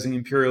prioritizing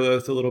Imperial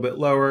Oath a little bit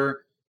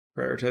lower,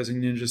 prioritizing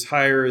ninjas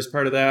higher as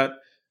part of that.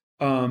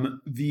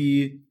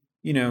 The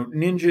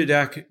ninja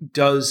deck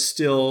does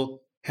still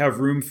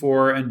have room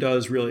for and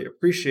does really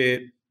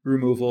appreciate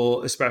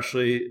removal,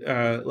 especially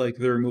the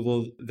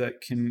removal that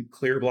can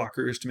clear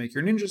blockers to make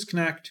your ninjas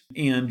connect.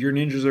 And your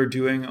ninjas are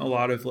doing a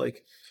lot of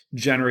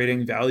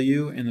generating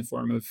value in the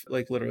form of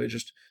literally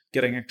just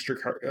getting extra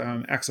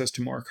access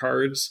to more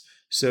cards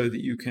so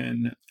that you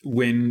can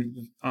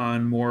win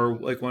on more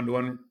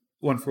 1-to-1,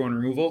 1-for-1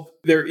 removal.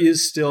 There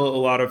is still a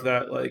lot of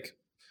that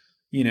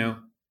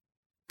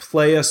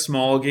play a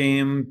small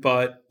game,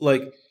 but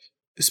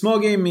small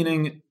game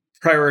meaning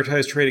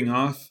prioritize trading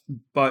off,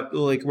 but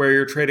where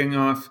you're trading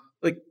off,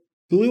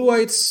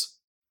 blue-white's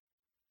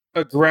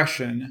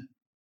aggression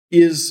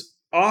is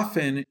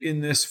often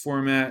in this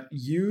format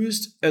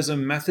used as a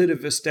method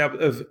of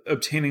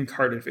obtaining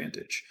card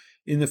advantage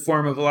in the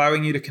form of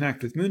allowing you to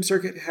connect with Moon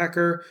Circuit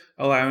Hacker,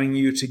 allowing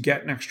you to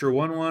get an extra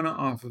 1/1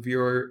 off of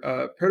your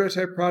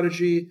prototype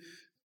prodigy,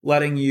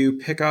 letting you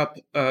pick up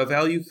a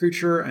value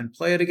creature and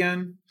play it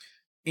again.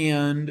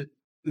 And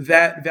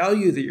that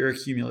value that you're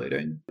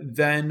accumulating,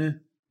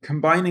 then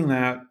combining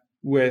that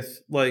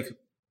with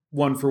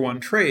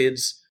 1-for-1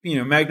 trades,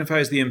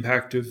 magnifies the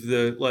impact of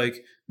the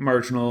like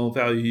marginal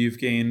value you've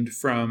gained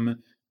from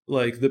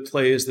like the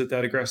plays that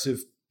aggressive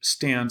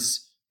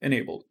stance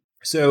enabled.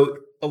 So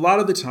a lot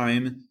of the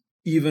time,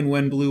 even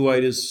when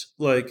blue-white is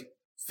like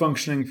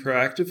functioning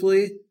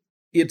proactively,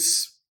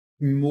 it's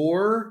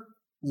more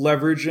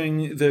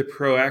leveraging the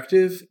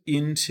proactive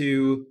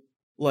into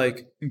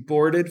like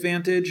board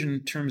advantage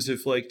in terms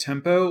of like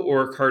tempo,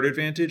 or card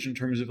advantage in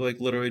terms of like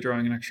literally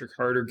drawing an extra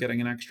card or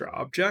getting an extra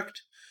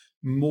object,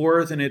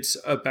 more than it's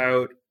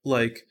about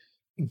like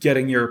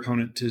getting your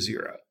opponent to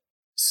 0.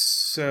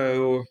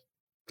 So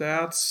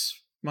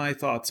that's my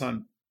thoughts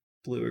on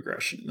blue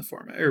aggression in the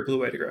format, or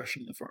blue-white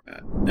aggression in the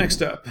format.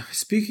 Next up,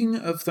 speaking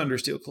of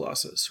Thundersteel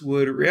Colossus,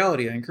 would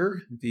Reality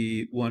Anchor,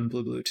 the 1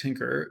 blue-blue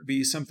tinker,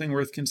 be something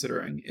worth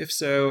considering? If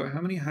so, how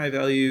many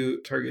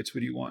high-value targets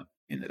would you want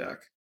in the deck?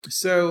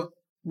 So,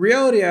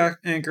 Reality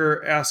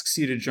Anchor asks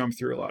you to jump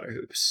through a lot of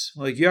hoops.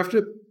 Like, you have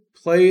to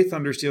play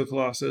Thundersteel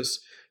Colossus,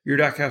 your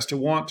deck has to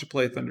want to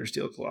play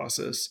Thundersteel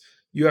Colossus,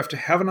 you have to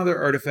have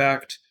another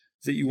artifact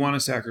that you want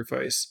to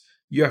sacrifice,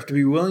 you have to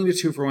be willing to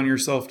 2-for-1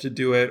 yourself to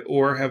do it,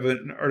 or have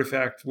an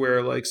artifact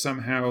where like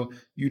somehow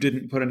you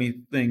didn't put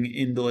anything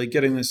into like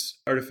getting this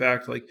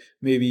artifact. Like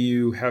maybe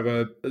you have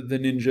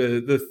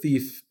the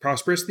thief,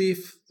 Prosperous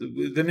Thief,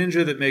 the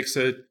ninja that makes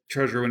a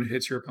treasure when it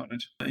hits your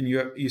opponent, and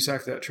you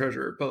sack that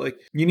treasure. But like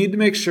you need to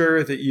make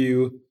sure that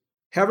you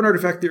have an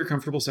artifact that you're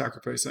comfortable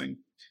sacrificing,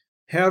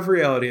 have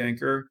Reality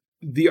Anchor.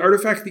 The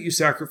artifact that you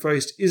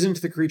sacrificed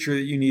isn't the creature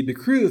that you need to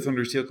crew the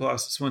Thundersteel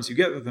Colossus once you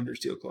get the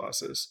Thundersteel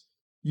Colossus.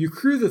 You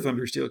crew the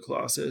Thundersteel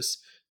Colossus,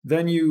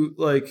 then you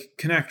like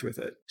connect with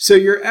it. So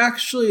you're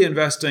actually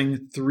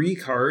investing 3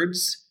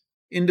 cards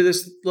into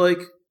this like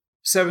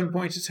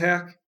 7-point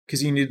attack,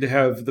 because you need to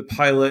have the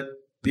pilot,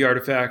 the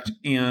artifact,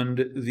 and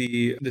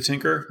the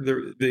tinker,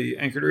 the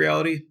anchored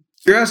reality.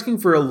 You're asking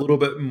for a little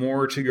bit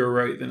more to go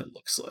right than it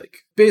looks like.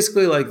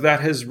 Basically, like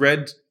that has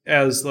read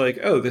as like,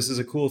 oh, this is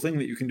a cool thing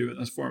that you can do in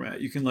this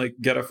format. You can like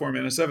get a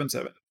 4-mana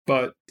 7/7.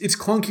 But it's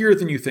clunkier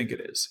than you think it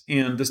is.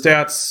 And the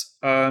stats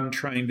on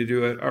trying to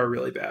do it are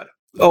really bad.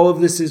 All of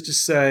this is to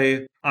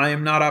say, I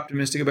am not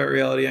optimistic about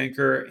Reality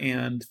Anchor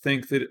and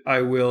think that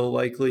I will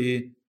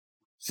likely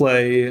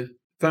play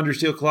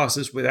Thundersteel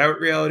Colossus without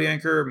Reality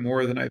Anchor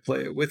more than I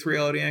play it with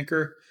Reality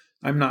Anchor.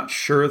 I'm not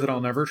sure that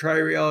I'll never try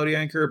Reality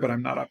Anchor, but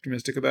I'm not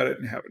optimistic about it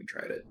and haven't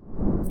tried it.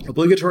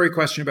 Obligatory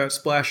question about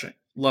splashing.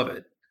 Love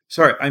it.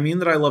 Sorry, I mean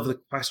that I love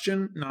the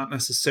question, not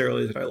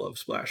necessarily that I love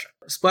splashing.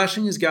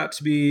 Splashing has got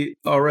to be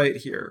all right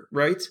here,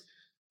 right?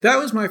 That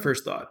was my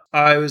first thought.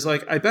 I was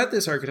like, I bet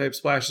this archetype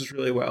splashes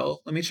really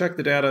well. Let me check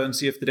the data and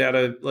see if the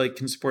data like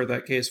can support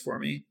that case for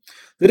me.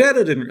 The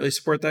data didn't really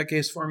support that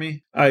case for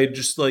me. I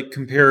just like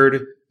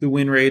compared the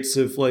win rates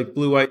of like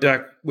blue-white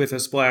deck with a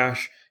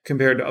splash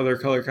compared to other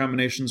color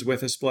combinations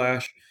with a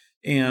splash,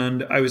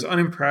 and I was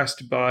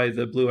unimpressed by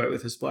the blue-white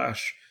with a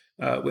splash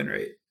win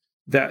rate.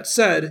 That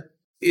said,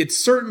 it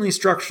certainly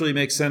structurally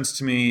makes sense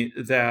to me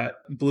that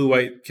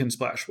blue-white can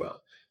splash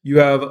well. You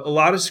have a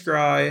lot of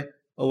scry,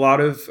 a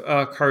lot of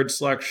card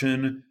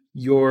selection.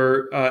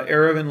 Your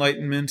Era of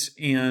Enlightenment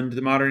and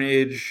the Modern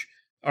Age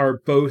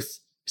are both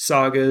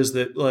sagas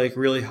that like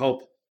really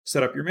help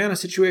set up your mana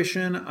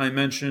situation. I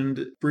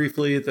mentioned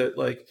briefly that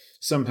like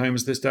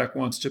sometimes this deck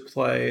wants to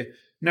play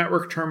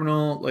Network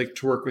Terminal, like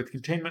to work with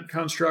Containment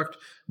Construct,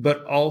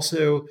 but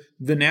also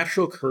the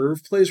Natural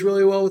Curve plays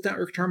really well with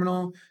Network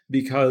Terminal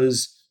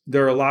because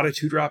there are a lot of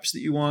 2-drops that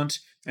you want,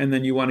 and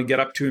then you want to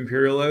get up to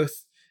Imperial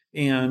Oath,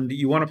 and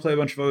you want to play a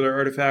bunch of other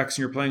artifacts,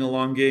 and you're playing a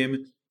long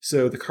game,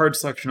 so the card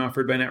selection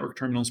offered by Network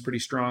Terminal is pretty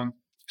strong.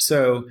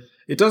 So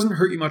it doesn't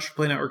hurt you much to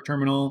play Network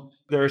Terminal.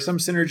 There are some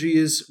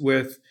synergies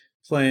with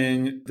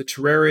playing the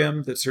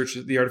Terrarium that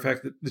searches the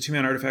artifact, the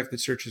 2-mana artifact that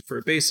searches for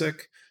a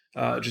basic,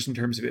 just in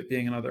terms of it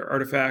being another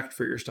artifact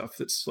for your stuff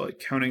that's like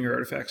counting your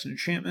artifacts and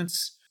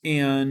enchantments,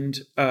 and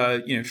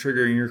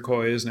triggering your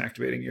coys and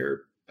activating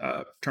your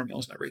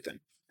terminals and everything.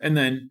 And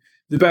then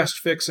the best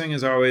fixing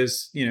is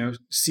always,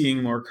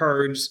 seeing more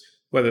cards,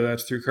 whether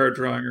that's through card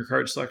drawing or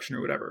card selection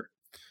or whatever.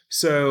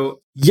 So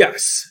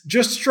yes,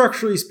 just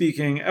structurally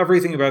speaking,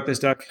 everything about this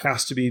deck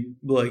has to be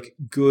like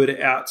good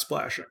at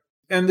splashing.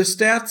 And the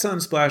stats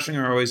on splashing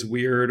are always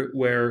weird,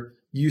 where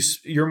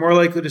you're more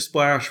likely to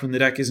splash when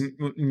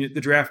the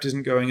draft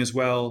isn't going as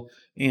well,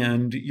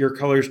 and your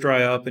colors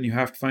dry up and you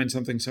have to find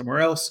something somewhere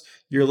else.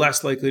 You're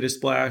less likely to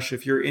splash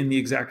if you're in the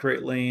exact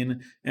right lane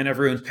and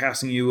everyone's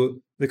passing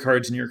you the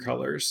cards in your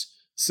colors.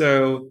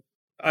 So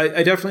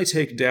I definitely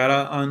take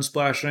data on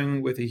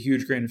splashing with a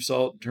huge grain of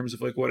salt in terms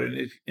of like what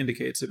it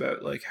indicates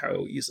about like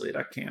how easily a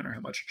deck can or how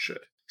much it should.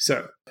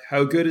 So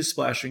how good is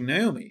splashing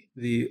Naomi,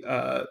 the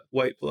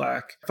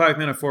white-black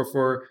 5-mana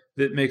 4/4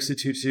 that makes a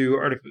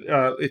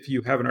 2/2 if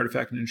you have an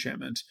artifact and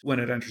enchantment when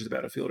it enters the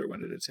battlefield or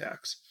when it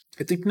attacks?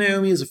 I think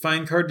Naomi is a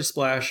fine card to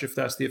splash if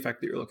that's the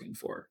effect that you're looking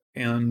for.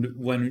 And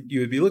when you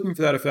would be looking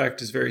for that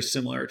effect is very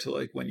similar to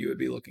like when you would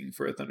be looking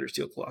for a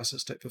Thundersteel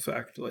Colossus type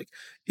effect. Like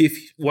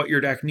if what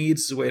your deck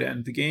needs is a way to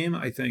end the game,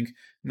 I think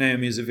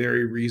Naomi is a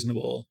very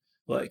reasonable,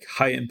 like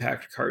high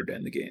impact card to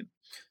end the game.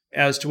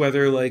 As to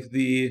whether like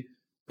the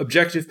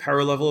objective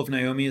power level of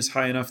Naomi is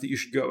high enough that you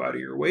should go out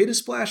of your way to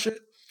splash it,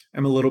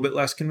 I'm a little bit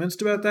less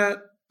convinced about that.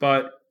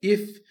 But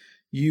if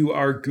you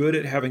are good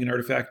at having an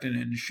artifact and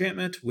an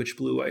enchantment, which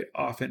blue-white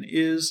often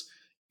is,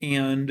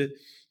 and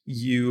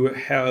you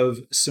have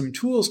some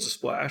tools to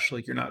splash,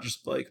 like you're not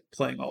just like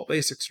playing all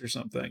basics or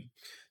something,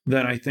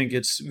 then I think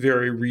it's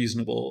very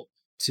reasonable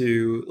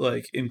to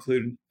like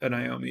include a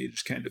Naomi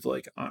just kind of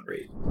like on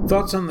rate.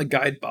 Thoughts on the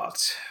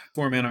Guidebot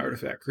 4-mana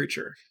artifact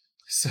creature.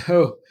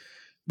 So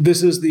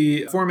this is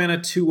the 4-mana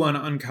 2/1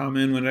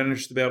 uncommon. When it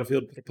enters the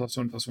battlefield, put a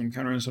 +1/+1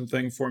 counter on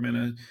something, 4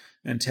 mana,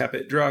 and tap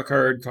it, draw a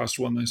card, cost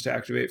 1 less to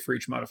activate for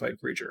each modified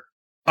creature.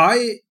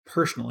 I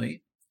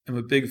personally am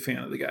a big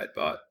fan of the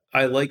Guidebot.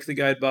 I like the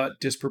Guidebot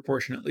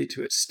disproportionately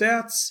to its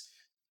stats.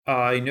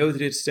 I know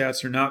that its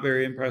stats are not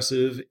very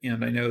impressive,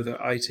 and I know that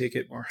I take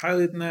it more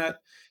highly than that.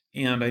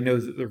 And I know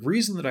that the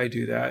reason that I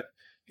do that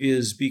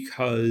is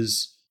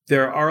because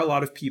there are a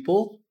lot of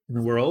people in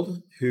the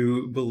world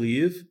who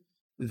believe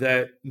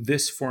that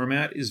this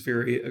format is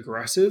very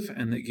aggressive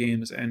and that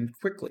games end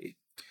quickly.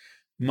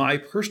 My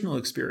personal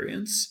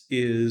experience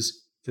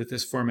is that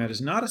this format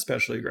is not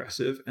especially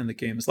aggressive and the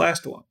games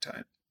last a long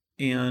time.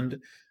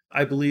 And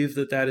I believe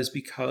that that is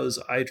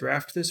because I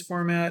draft this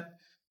format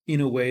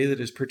in a way that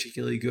is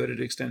particularly good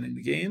at extending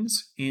the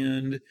games.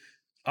 And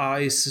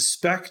I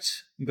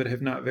suspect, but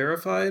have not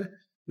verified,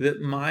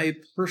 that my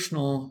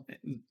personal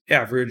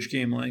average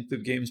game length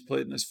of games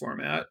played in this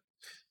format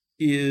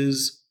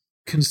is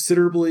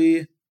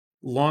considerably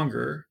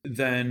longer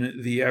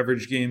than the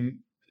average game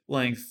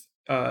length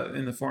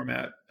in the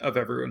format of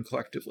everyone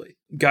collectively.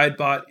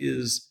 Guidebot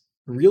is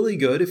really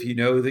good if you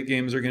know that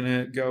games are going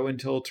to go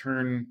until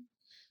turn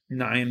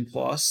 9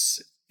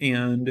 plus,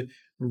 and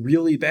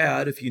really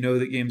bad if you know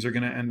that games are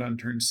going to end on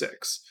turn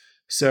 6.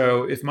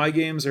 So if my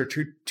games are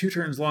two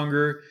turns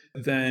longer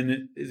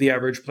than the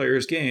average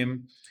player's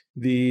game,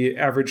 the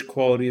average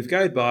quality of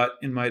Guidebot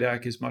in my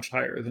deck is much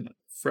higher than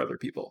for other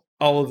people.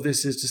 All of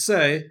this is to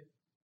say,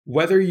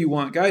 whether you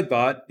want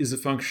Guidebot is a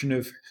function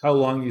of how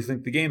long you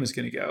think the game is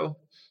going to go,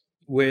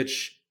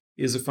 which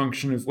is a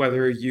function of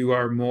whether you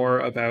are more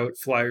about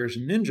flyers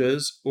and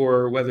ninjas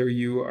or whether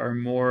you are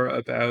more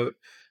about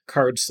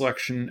card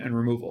selection and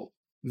removal.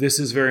 This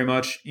is very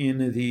much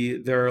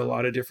in there are a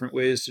lot of different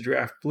ways to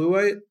draft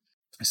blue-white.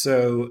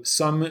 So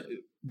some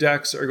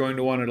decks are going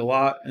to want it a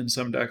lot, and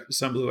some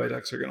blue-white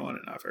decks are going to want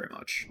it not very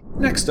much.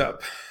 Next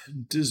up,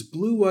 does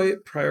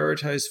blue-white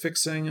prioritize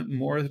fixing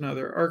more than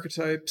other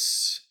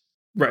archetypes?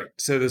 Right,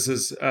 so this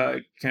is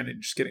kind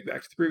of just getting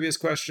back to the previous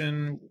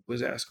question,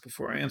 was asked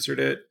before I answered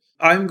it.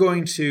 I'm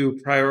going to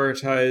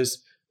prioritize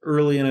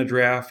early in a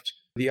draft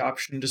the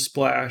option to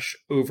splash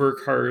over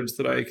cards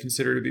that I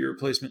consider to be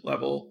replacement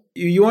level.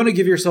 You want to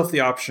give yourself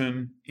the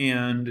option,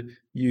 and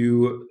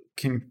you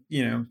can,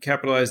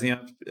 capitalize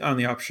on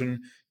the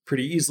option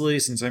pretty easily,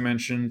 since I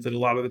mentioned that a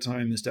lot of the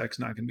time this deck's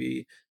not going to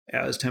be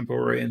as tempo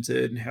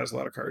oriented and has a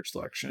lot of card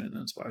selection,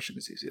 and splashing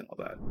is easy and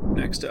all that.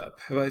 Next up,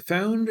 have I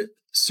found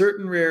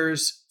certain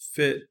rares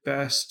fit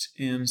best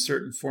in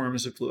certain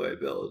forms of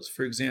blue-white builds?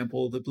 For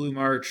example, the Blue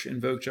March,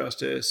 Invoke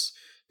Justice,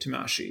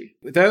 Tamashii.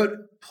 Without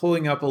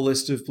pulling up a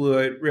list of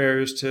blue-white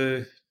rares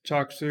to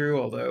talk through,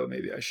 although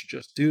maybe I should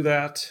just do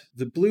that.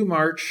 The Blue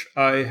March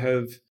I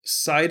have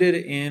sided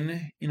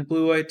in a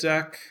blue-white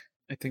deck.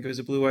 I think it was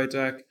a blue-white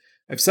deck.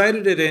 I've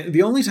sided it in.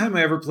 The only time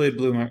I ever played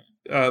Blue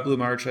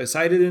March, I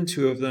sided in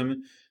 2 of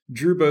them,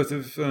 drew both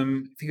of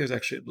them. I think it was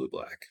actually a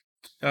blue-black.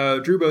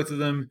 Drew both of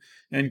them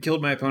and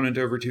killed my opponent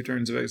over 2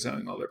 turns of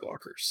exiling all their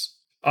blockers.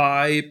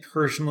 I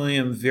personally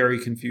am very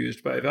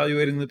confused by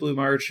evaluating the Blue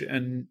March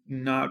and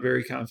not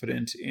very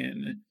confident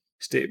in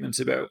statements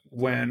about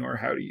when or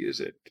how to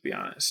use it, to be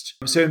honest.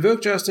 So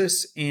Invoke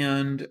Justice,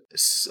 and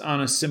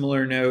on a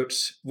similar note,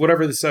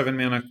 whatever the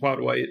 7-mana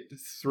quad white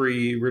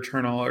 3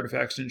 return all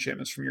artifacts and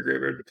enchantments from your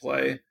graveyard to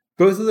play.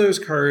 Both of those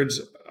cards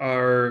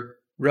are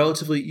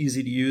relatively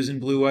easy to use in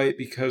blue-white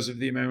because of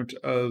the amount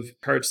of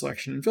card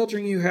selection and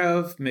filtering you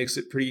have. Makes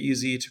it pretty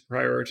easy to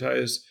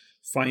prioritize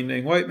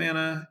finding white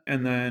mana,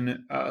 and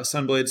then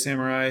Sunblade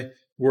Samurai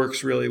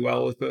works really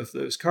well with both of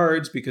those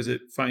cards because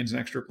it finds an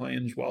extra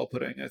planes while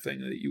putting a thing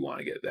that you want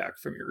to get back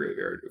from your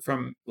graveyard,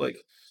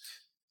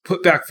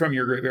 put back from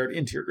your graveyard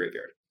into your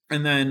graveyard.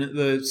 And then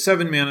the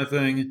 7 mana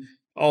thing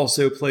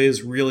also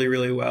plays really,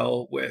 really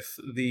well with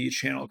the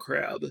Channel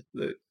Crab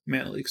that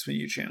mana leaks when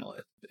you channel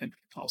it. And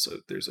also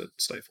there's a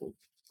stifle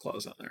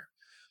clause on there.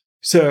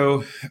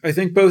 So I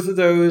think both of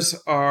those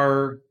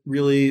are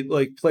really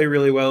play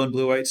really well in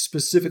blue-white,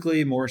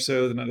 specifically more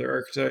so than other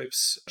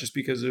archetypes, just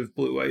because of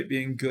blue-white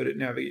being good at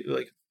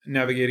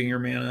navigating your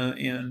mana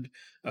and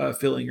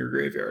filling your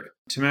graveyard.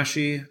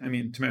 Tamashii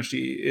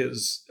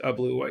is a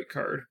blue-white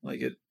card.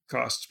 It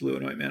costs blue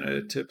and white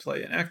mana to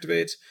play and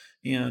activate,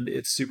 and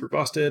it's super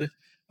busted.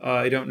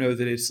 I don't know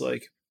that it's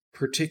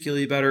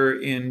particularly better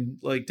in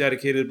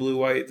dedicated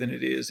blue-white than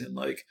it is in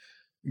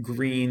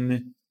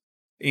green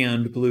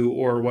and blue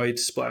or white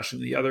splashing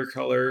the other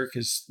color,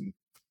 because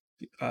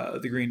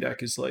The green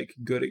deck is like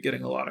good at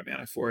getting a lot of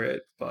mana for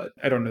it, but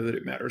I don't know that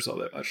it matters all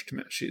that much to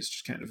me. She's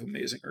just kind of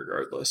amazing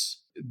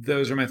regardless.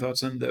 Those are my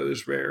thoughts on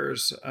those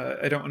rares.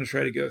 I don't want to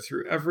try to go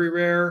through every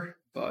rare,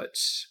 but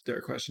there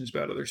are questions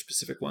about other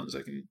specific ones.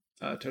 I can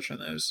touch on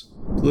those.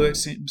 Blue-white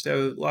seems to have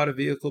a lot of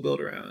vehicle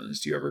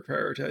build-arounds. Do you ever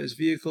prioritize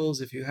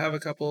vehicles if you have a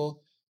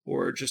couple,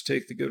 or just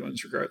take the good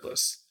ones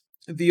regardless?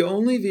 The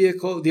only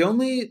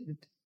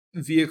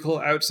vehicle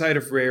outside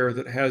of rare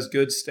that has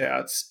good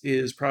stats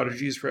is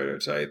Prodigy's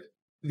Prototype.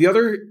 The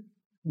other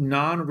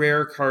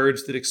non-rare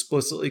cards that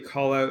explicitly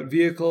call out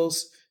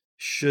vehicles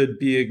should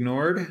be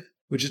ignored,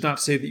 which is not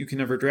to say that you can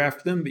never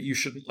draft them, but you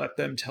shouldn't let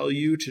them tell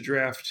you to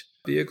draft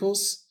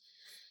vehicles.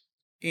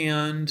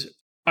 And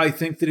I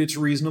think that it's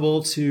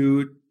reasonable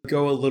to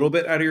go a little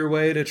bit out of your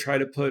way to try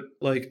to put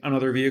like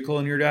another vehicle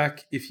in your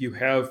deck if you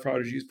have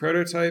Prodigy's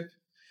Prototype.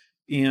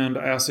 And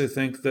I also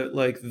think that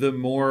like the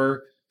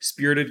more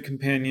Spirited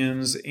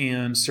Companions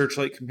and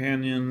Searchlight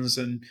Companions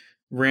and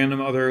random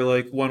other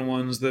like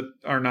 1/1s that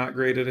are not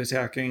great at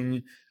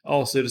attacking,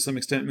 also to some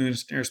extent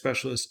Moonsnare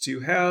Specialists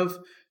you have,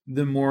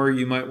 the more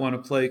you might want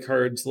to play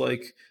cards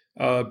like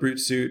Brute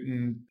Suit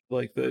and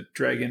like the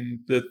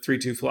Dragon, the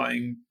 3/2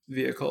 flying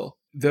vehicle.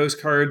 Those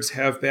cards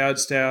have bad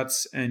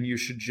stats, and you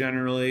should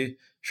generally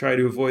try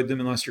to avoid them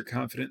unless you're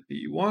confident that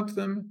you want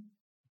them.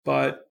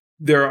 But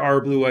there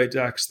are blue-white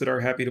decks that are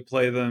happy to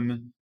play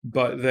them,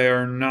 but they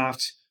are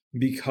not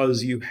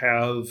because you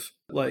have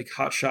like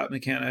hotshot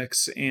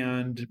mechanics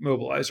and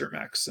mobilizer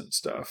mechs and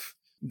stuff.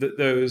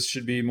 Those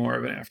should be more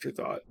of an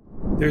afterthought.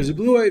 There's a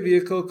blue-white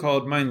vehicle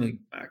called Mindlink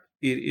Mech.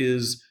 It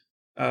is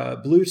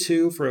blue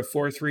 2 for a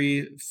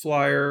 4/3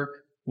 flyer.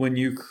 When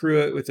you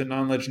crew it with a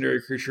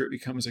non-legendary creature, it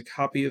becomes a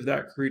copy of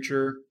that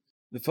creature.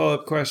 The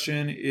follow-up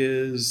question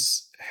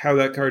is how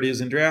that card is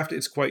in draft.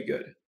 It's quite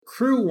good.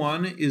 Crew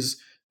 1 is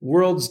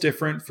worlds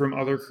different from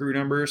other crew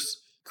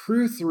numbers.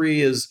 Crew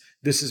 3 is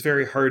this is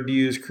very hard to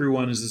use. Crew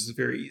 1 is this is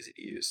very easy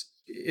to use.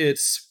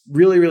 It's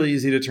really, really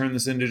easy to turn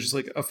this into just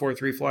like a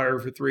 4/3 flyer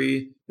for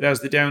 3. It has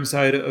the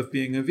downside of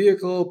being a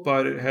vehicle,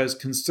 but it has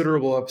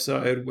considerable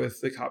upside with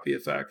the copy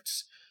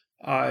effects.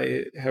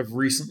 I have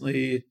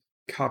recently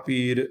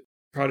copied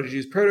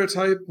Prodigy's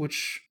Prototype,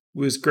 which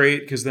was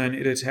great because then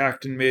it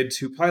attacked and made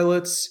 2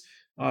 pilots.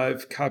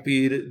 I've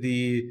copied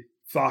the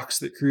Fox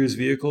that crews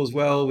vehicles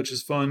well, which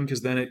is fun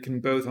because then it can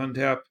both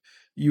untap.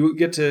 You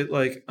get to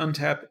like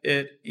untap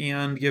it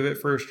and give it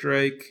first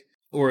strike,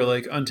 or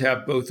like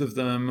untap both of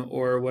them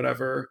or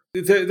whatever.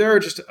 There are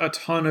just a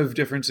ton of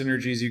different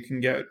synergies you can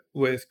get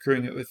with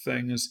crewing it with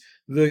things.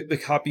 The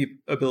copy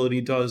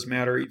ability does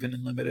matter even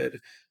in limited,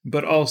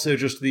 but also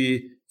just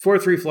the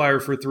 4/3 flyer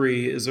for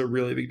 3 is a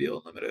really big deal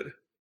in limited.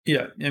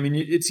 Yeah, I mean,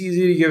 it's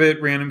easy to give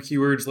it random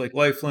keywords like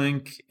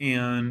lifelink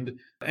and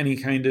any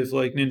kind of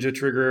like ninja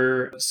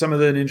trigger. Some of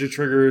the ninja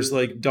triggers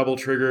like double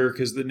trigger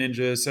because the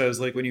ninja says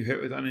like when you hit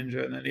with a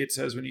ninja, and then it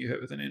says when you hit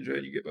with a ninja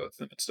and you get both of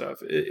them and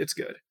stuff. It's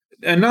good.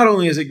 And not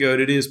only is it good,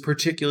 it is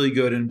particularly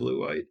good in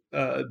blue-white.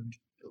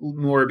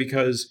 More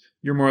because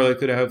you're more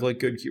likely to have like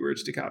good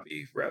keywords to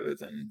copy rather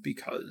than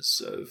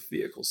because of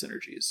vehicle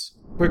synergies.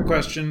 Quick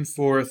question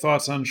for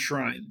thoughts on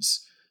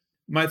shrines.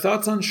 My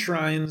thoughts on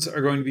shrines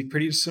are going to be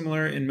pretty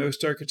similar in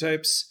most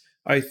archetypes.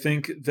 I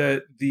think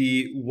that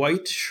the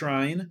white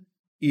shrine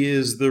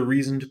is the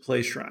reason to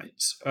play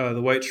shrines.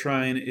 The white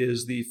shrine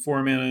is the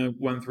 4 mana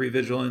 1/3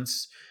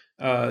 vigilance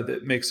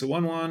that makes a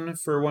 1/1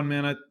 for 1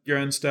 mana your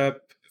end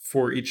step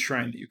for each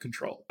shrine that you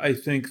control. I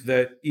think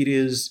that it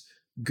is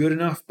good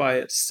enough by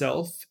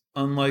itself,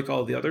 unlike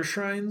all the other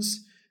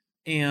shrines,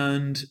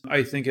 and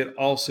I think it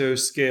also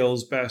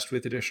scales best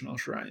with additional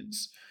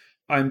shrines.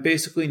 I'm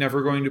basically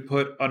never going to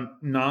put a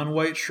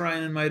non-white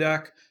shrine in my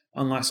deck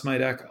unless my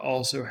deck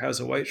also has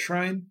a white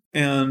shrine.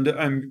 And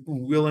I'm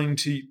willing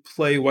to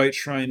play white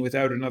shrine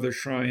without another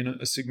shrine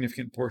a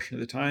significant portion of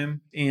the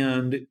time.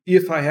 And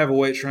if I have a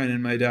white shrine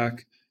in my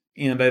deck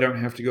and I don't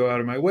have to go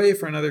out of my way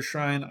for another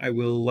shrine, I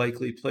will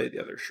likely play the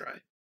other shrine.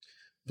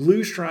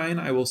 Blue shrine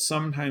I will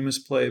sometimes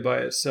play by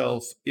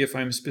itself if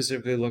I'm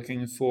specifically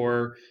looking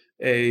for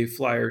a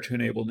flyer to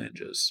enable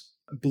ninjas.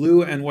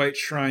 Blue and white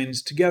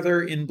shrines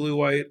together in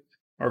blue-white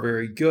are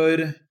very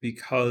good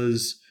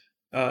because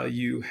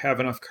you have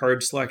enough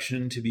card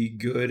selection to be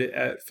good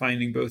at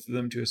finding both of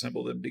them to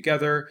assemble them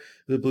together.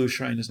 The blue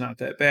shrine is not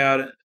that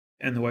bad,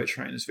 and the white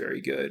shrine is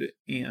very good,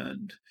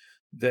 and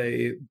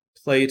they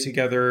play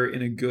together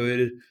in a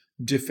good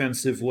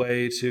defensive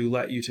way to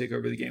let you take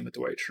over the game with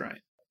the white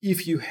shrine.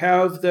 If you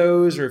have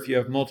those, or if you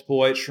have multiple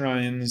white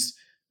shrines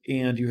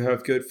and you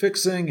have good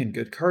fixing and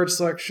good card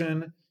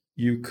selection,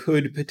 you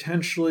could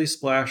potentially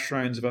splash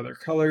shrines of other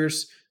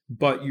colors,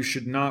 but you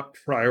should not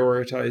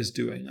prioritize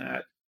doing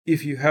that.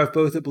 If you have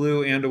both a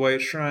blue and a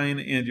white shrine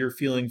and you're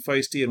feeling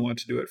feisty and want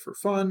to do it for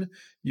fun,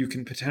 you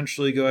can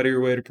potentially go out of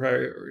your way to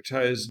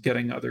prioritize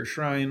getting other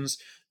shrines,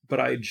 but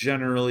I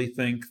generally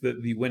think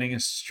that the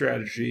winningest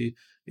strategy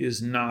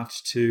is not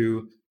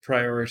to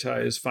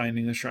prioritize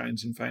finding the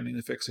shrines and finding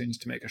the fixings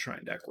to make a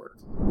shrine deck work.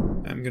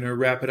 I'm going to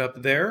wrap it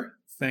up there.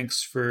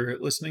 Thanks for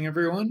listening,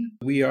 everyone.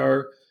 We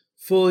are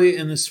fully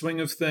in the swing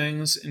of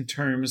things in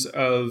terms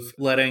of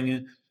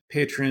letting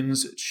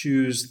patrons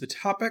choose the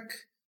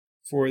topic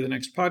for the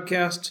next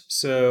podcast.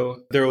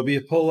 So there will be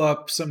a poll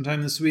up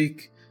sometime this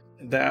week.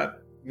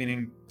 That,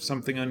 meaning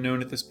something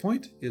unknown at this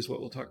point, is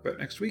what we'll talk about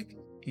next week.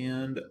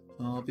 And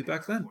I'll be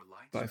back then.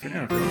 Bye for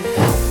now,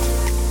 everyone.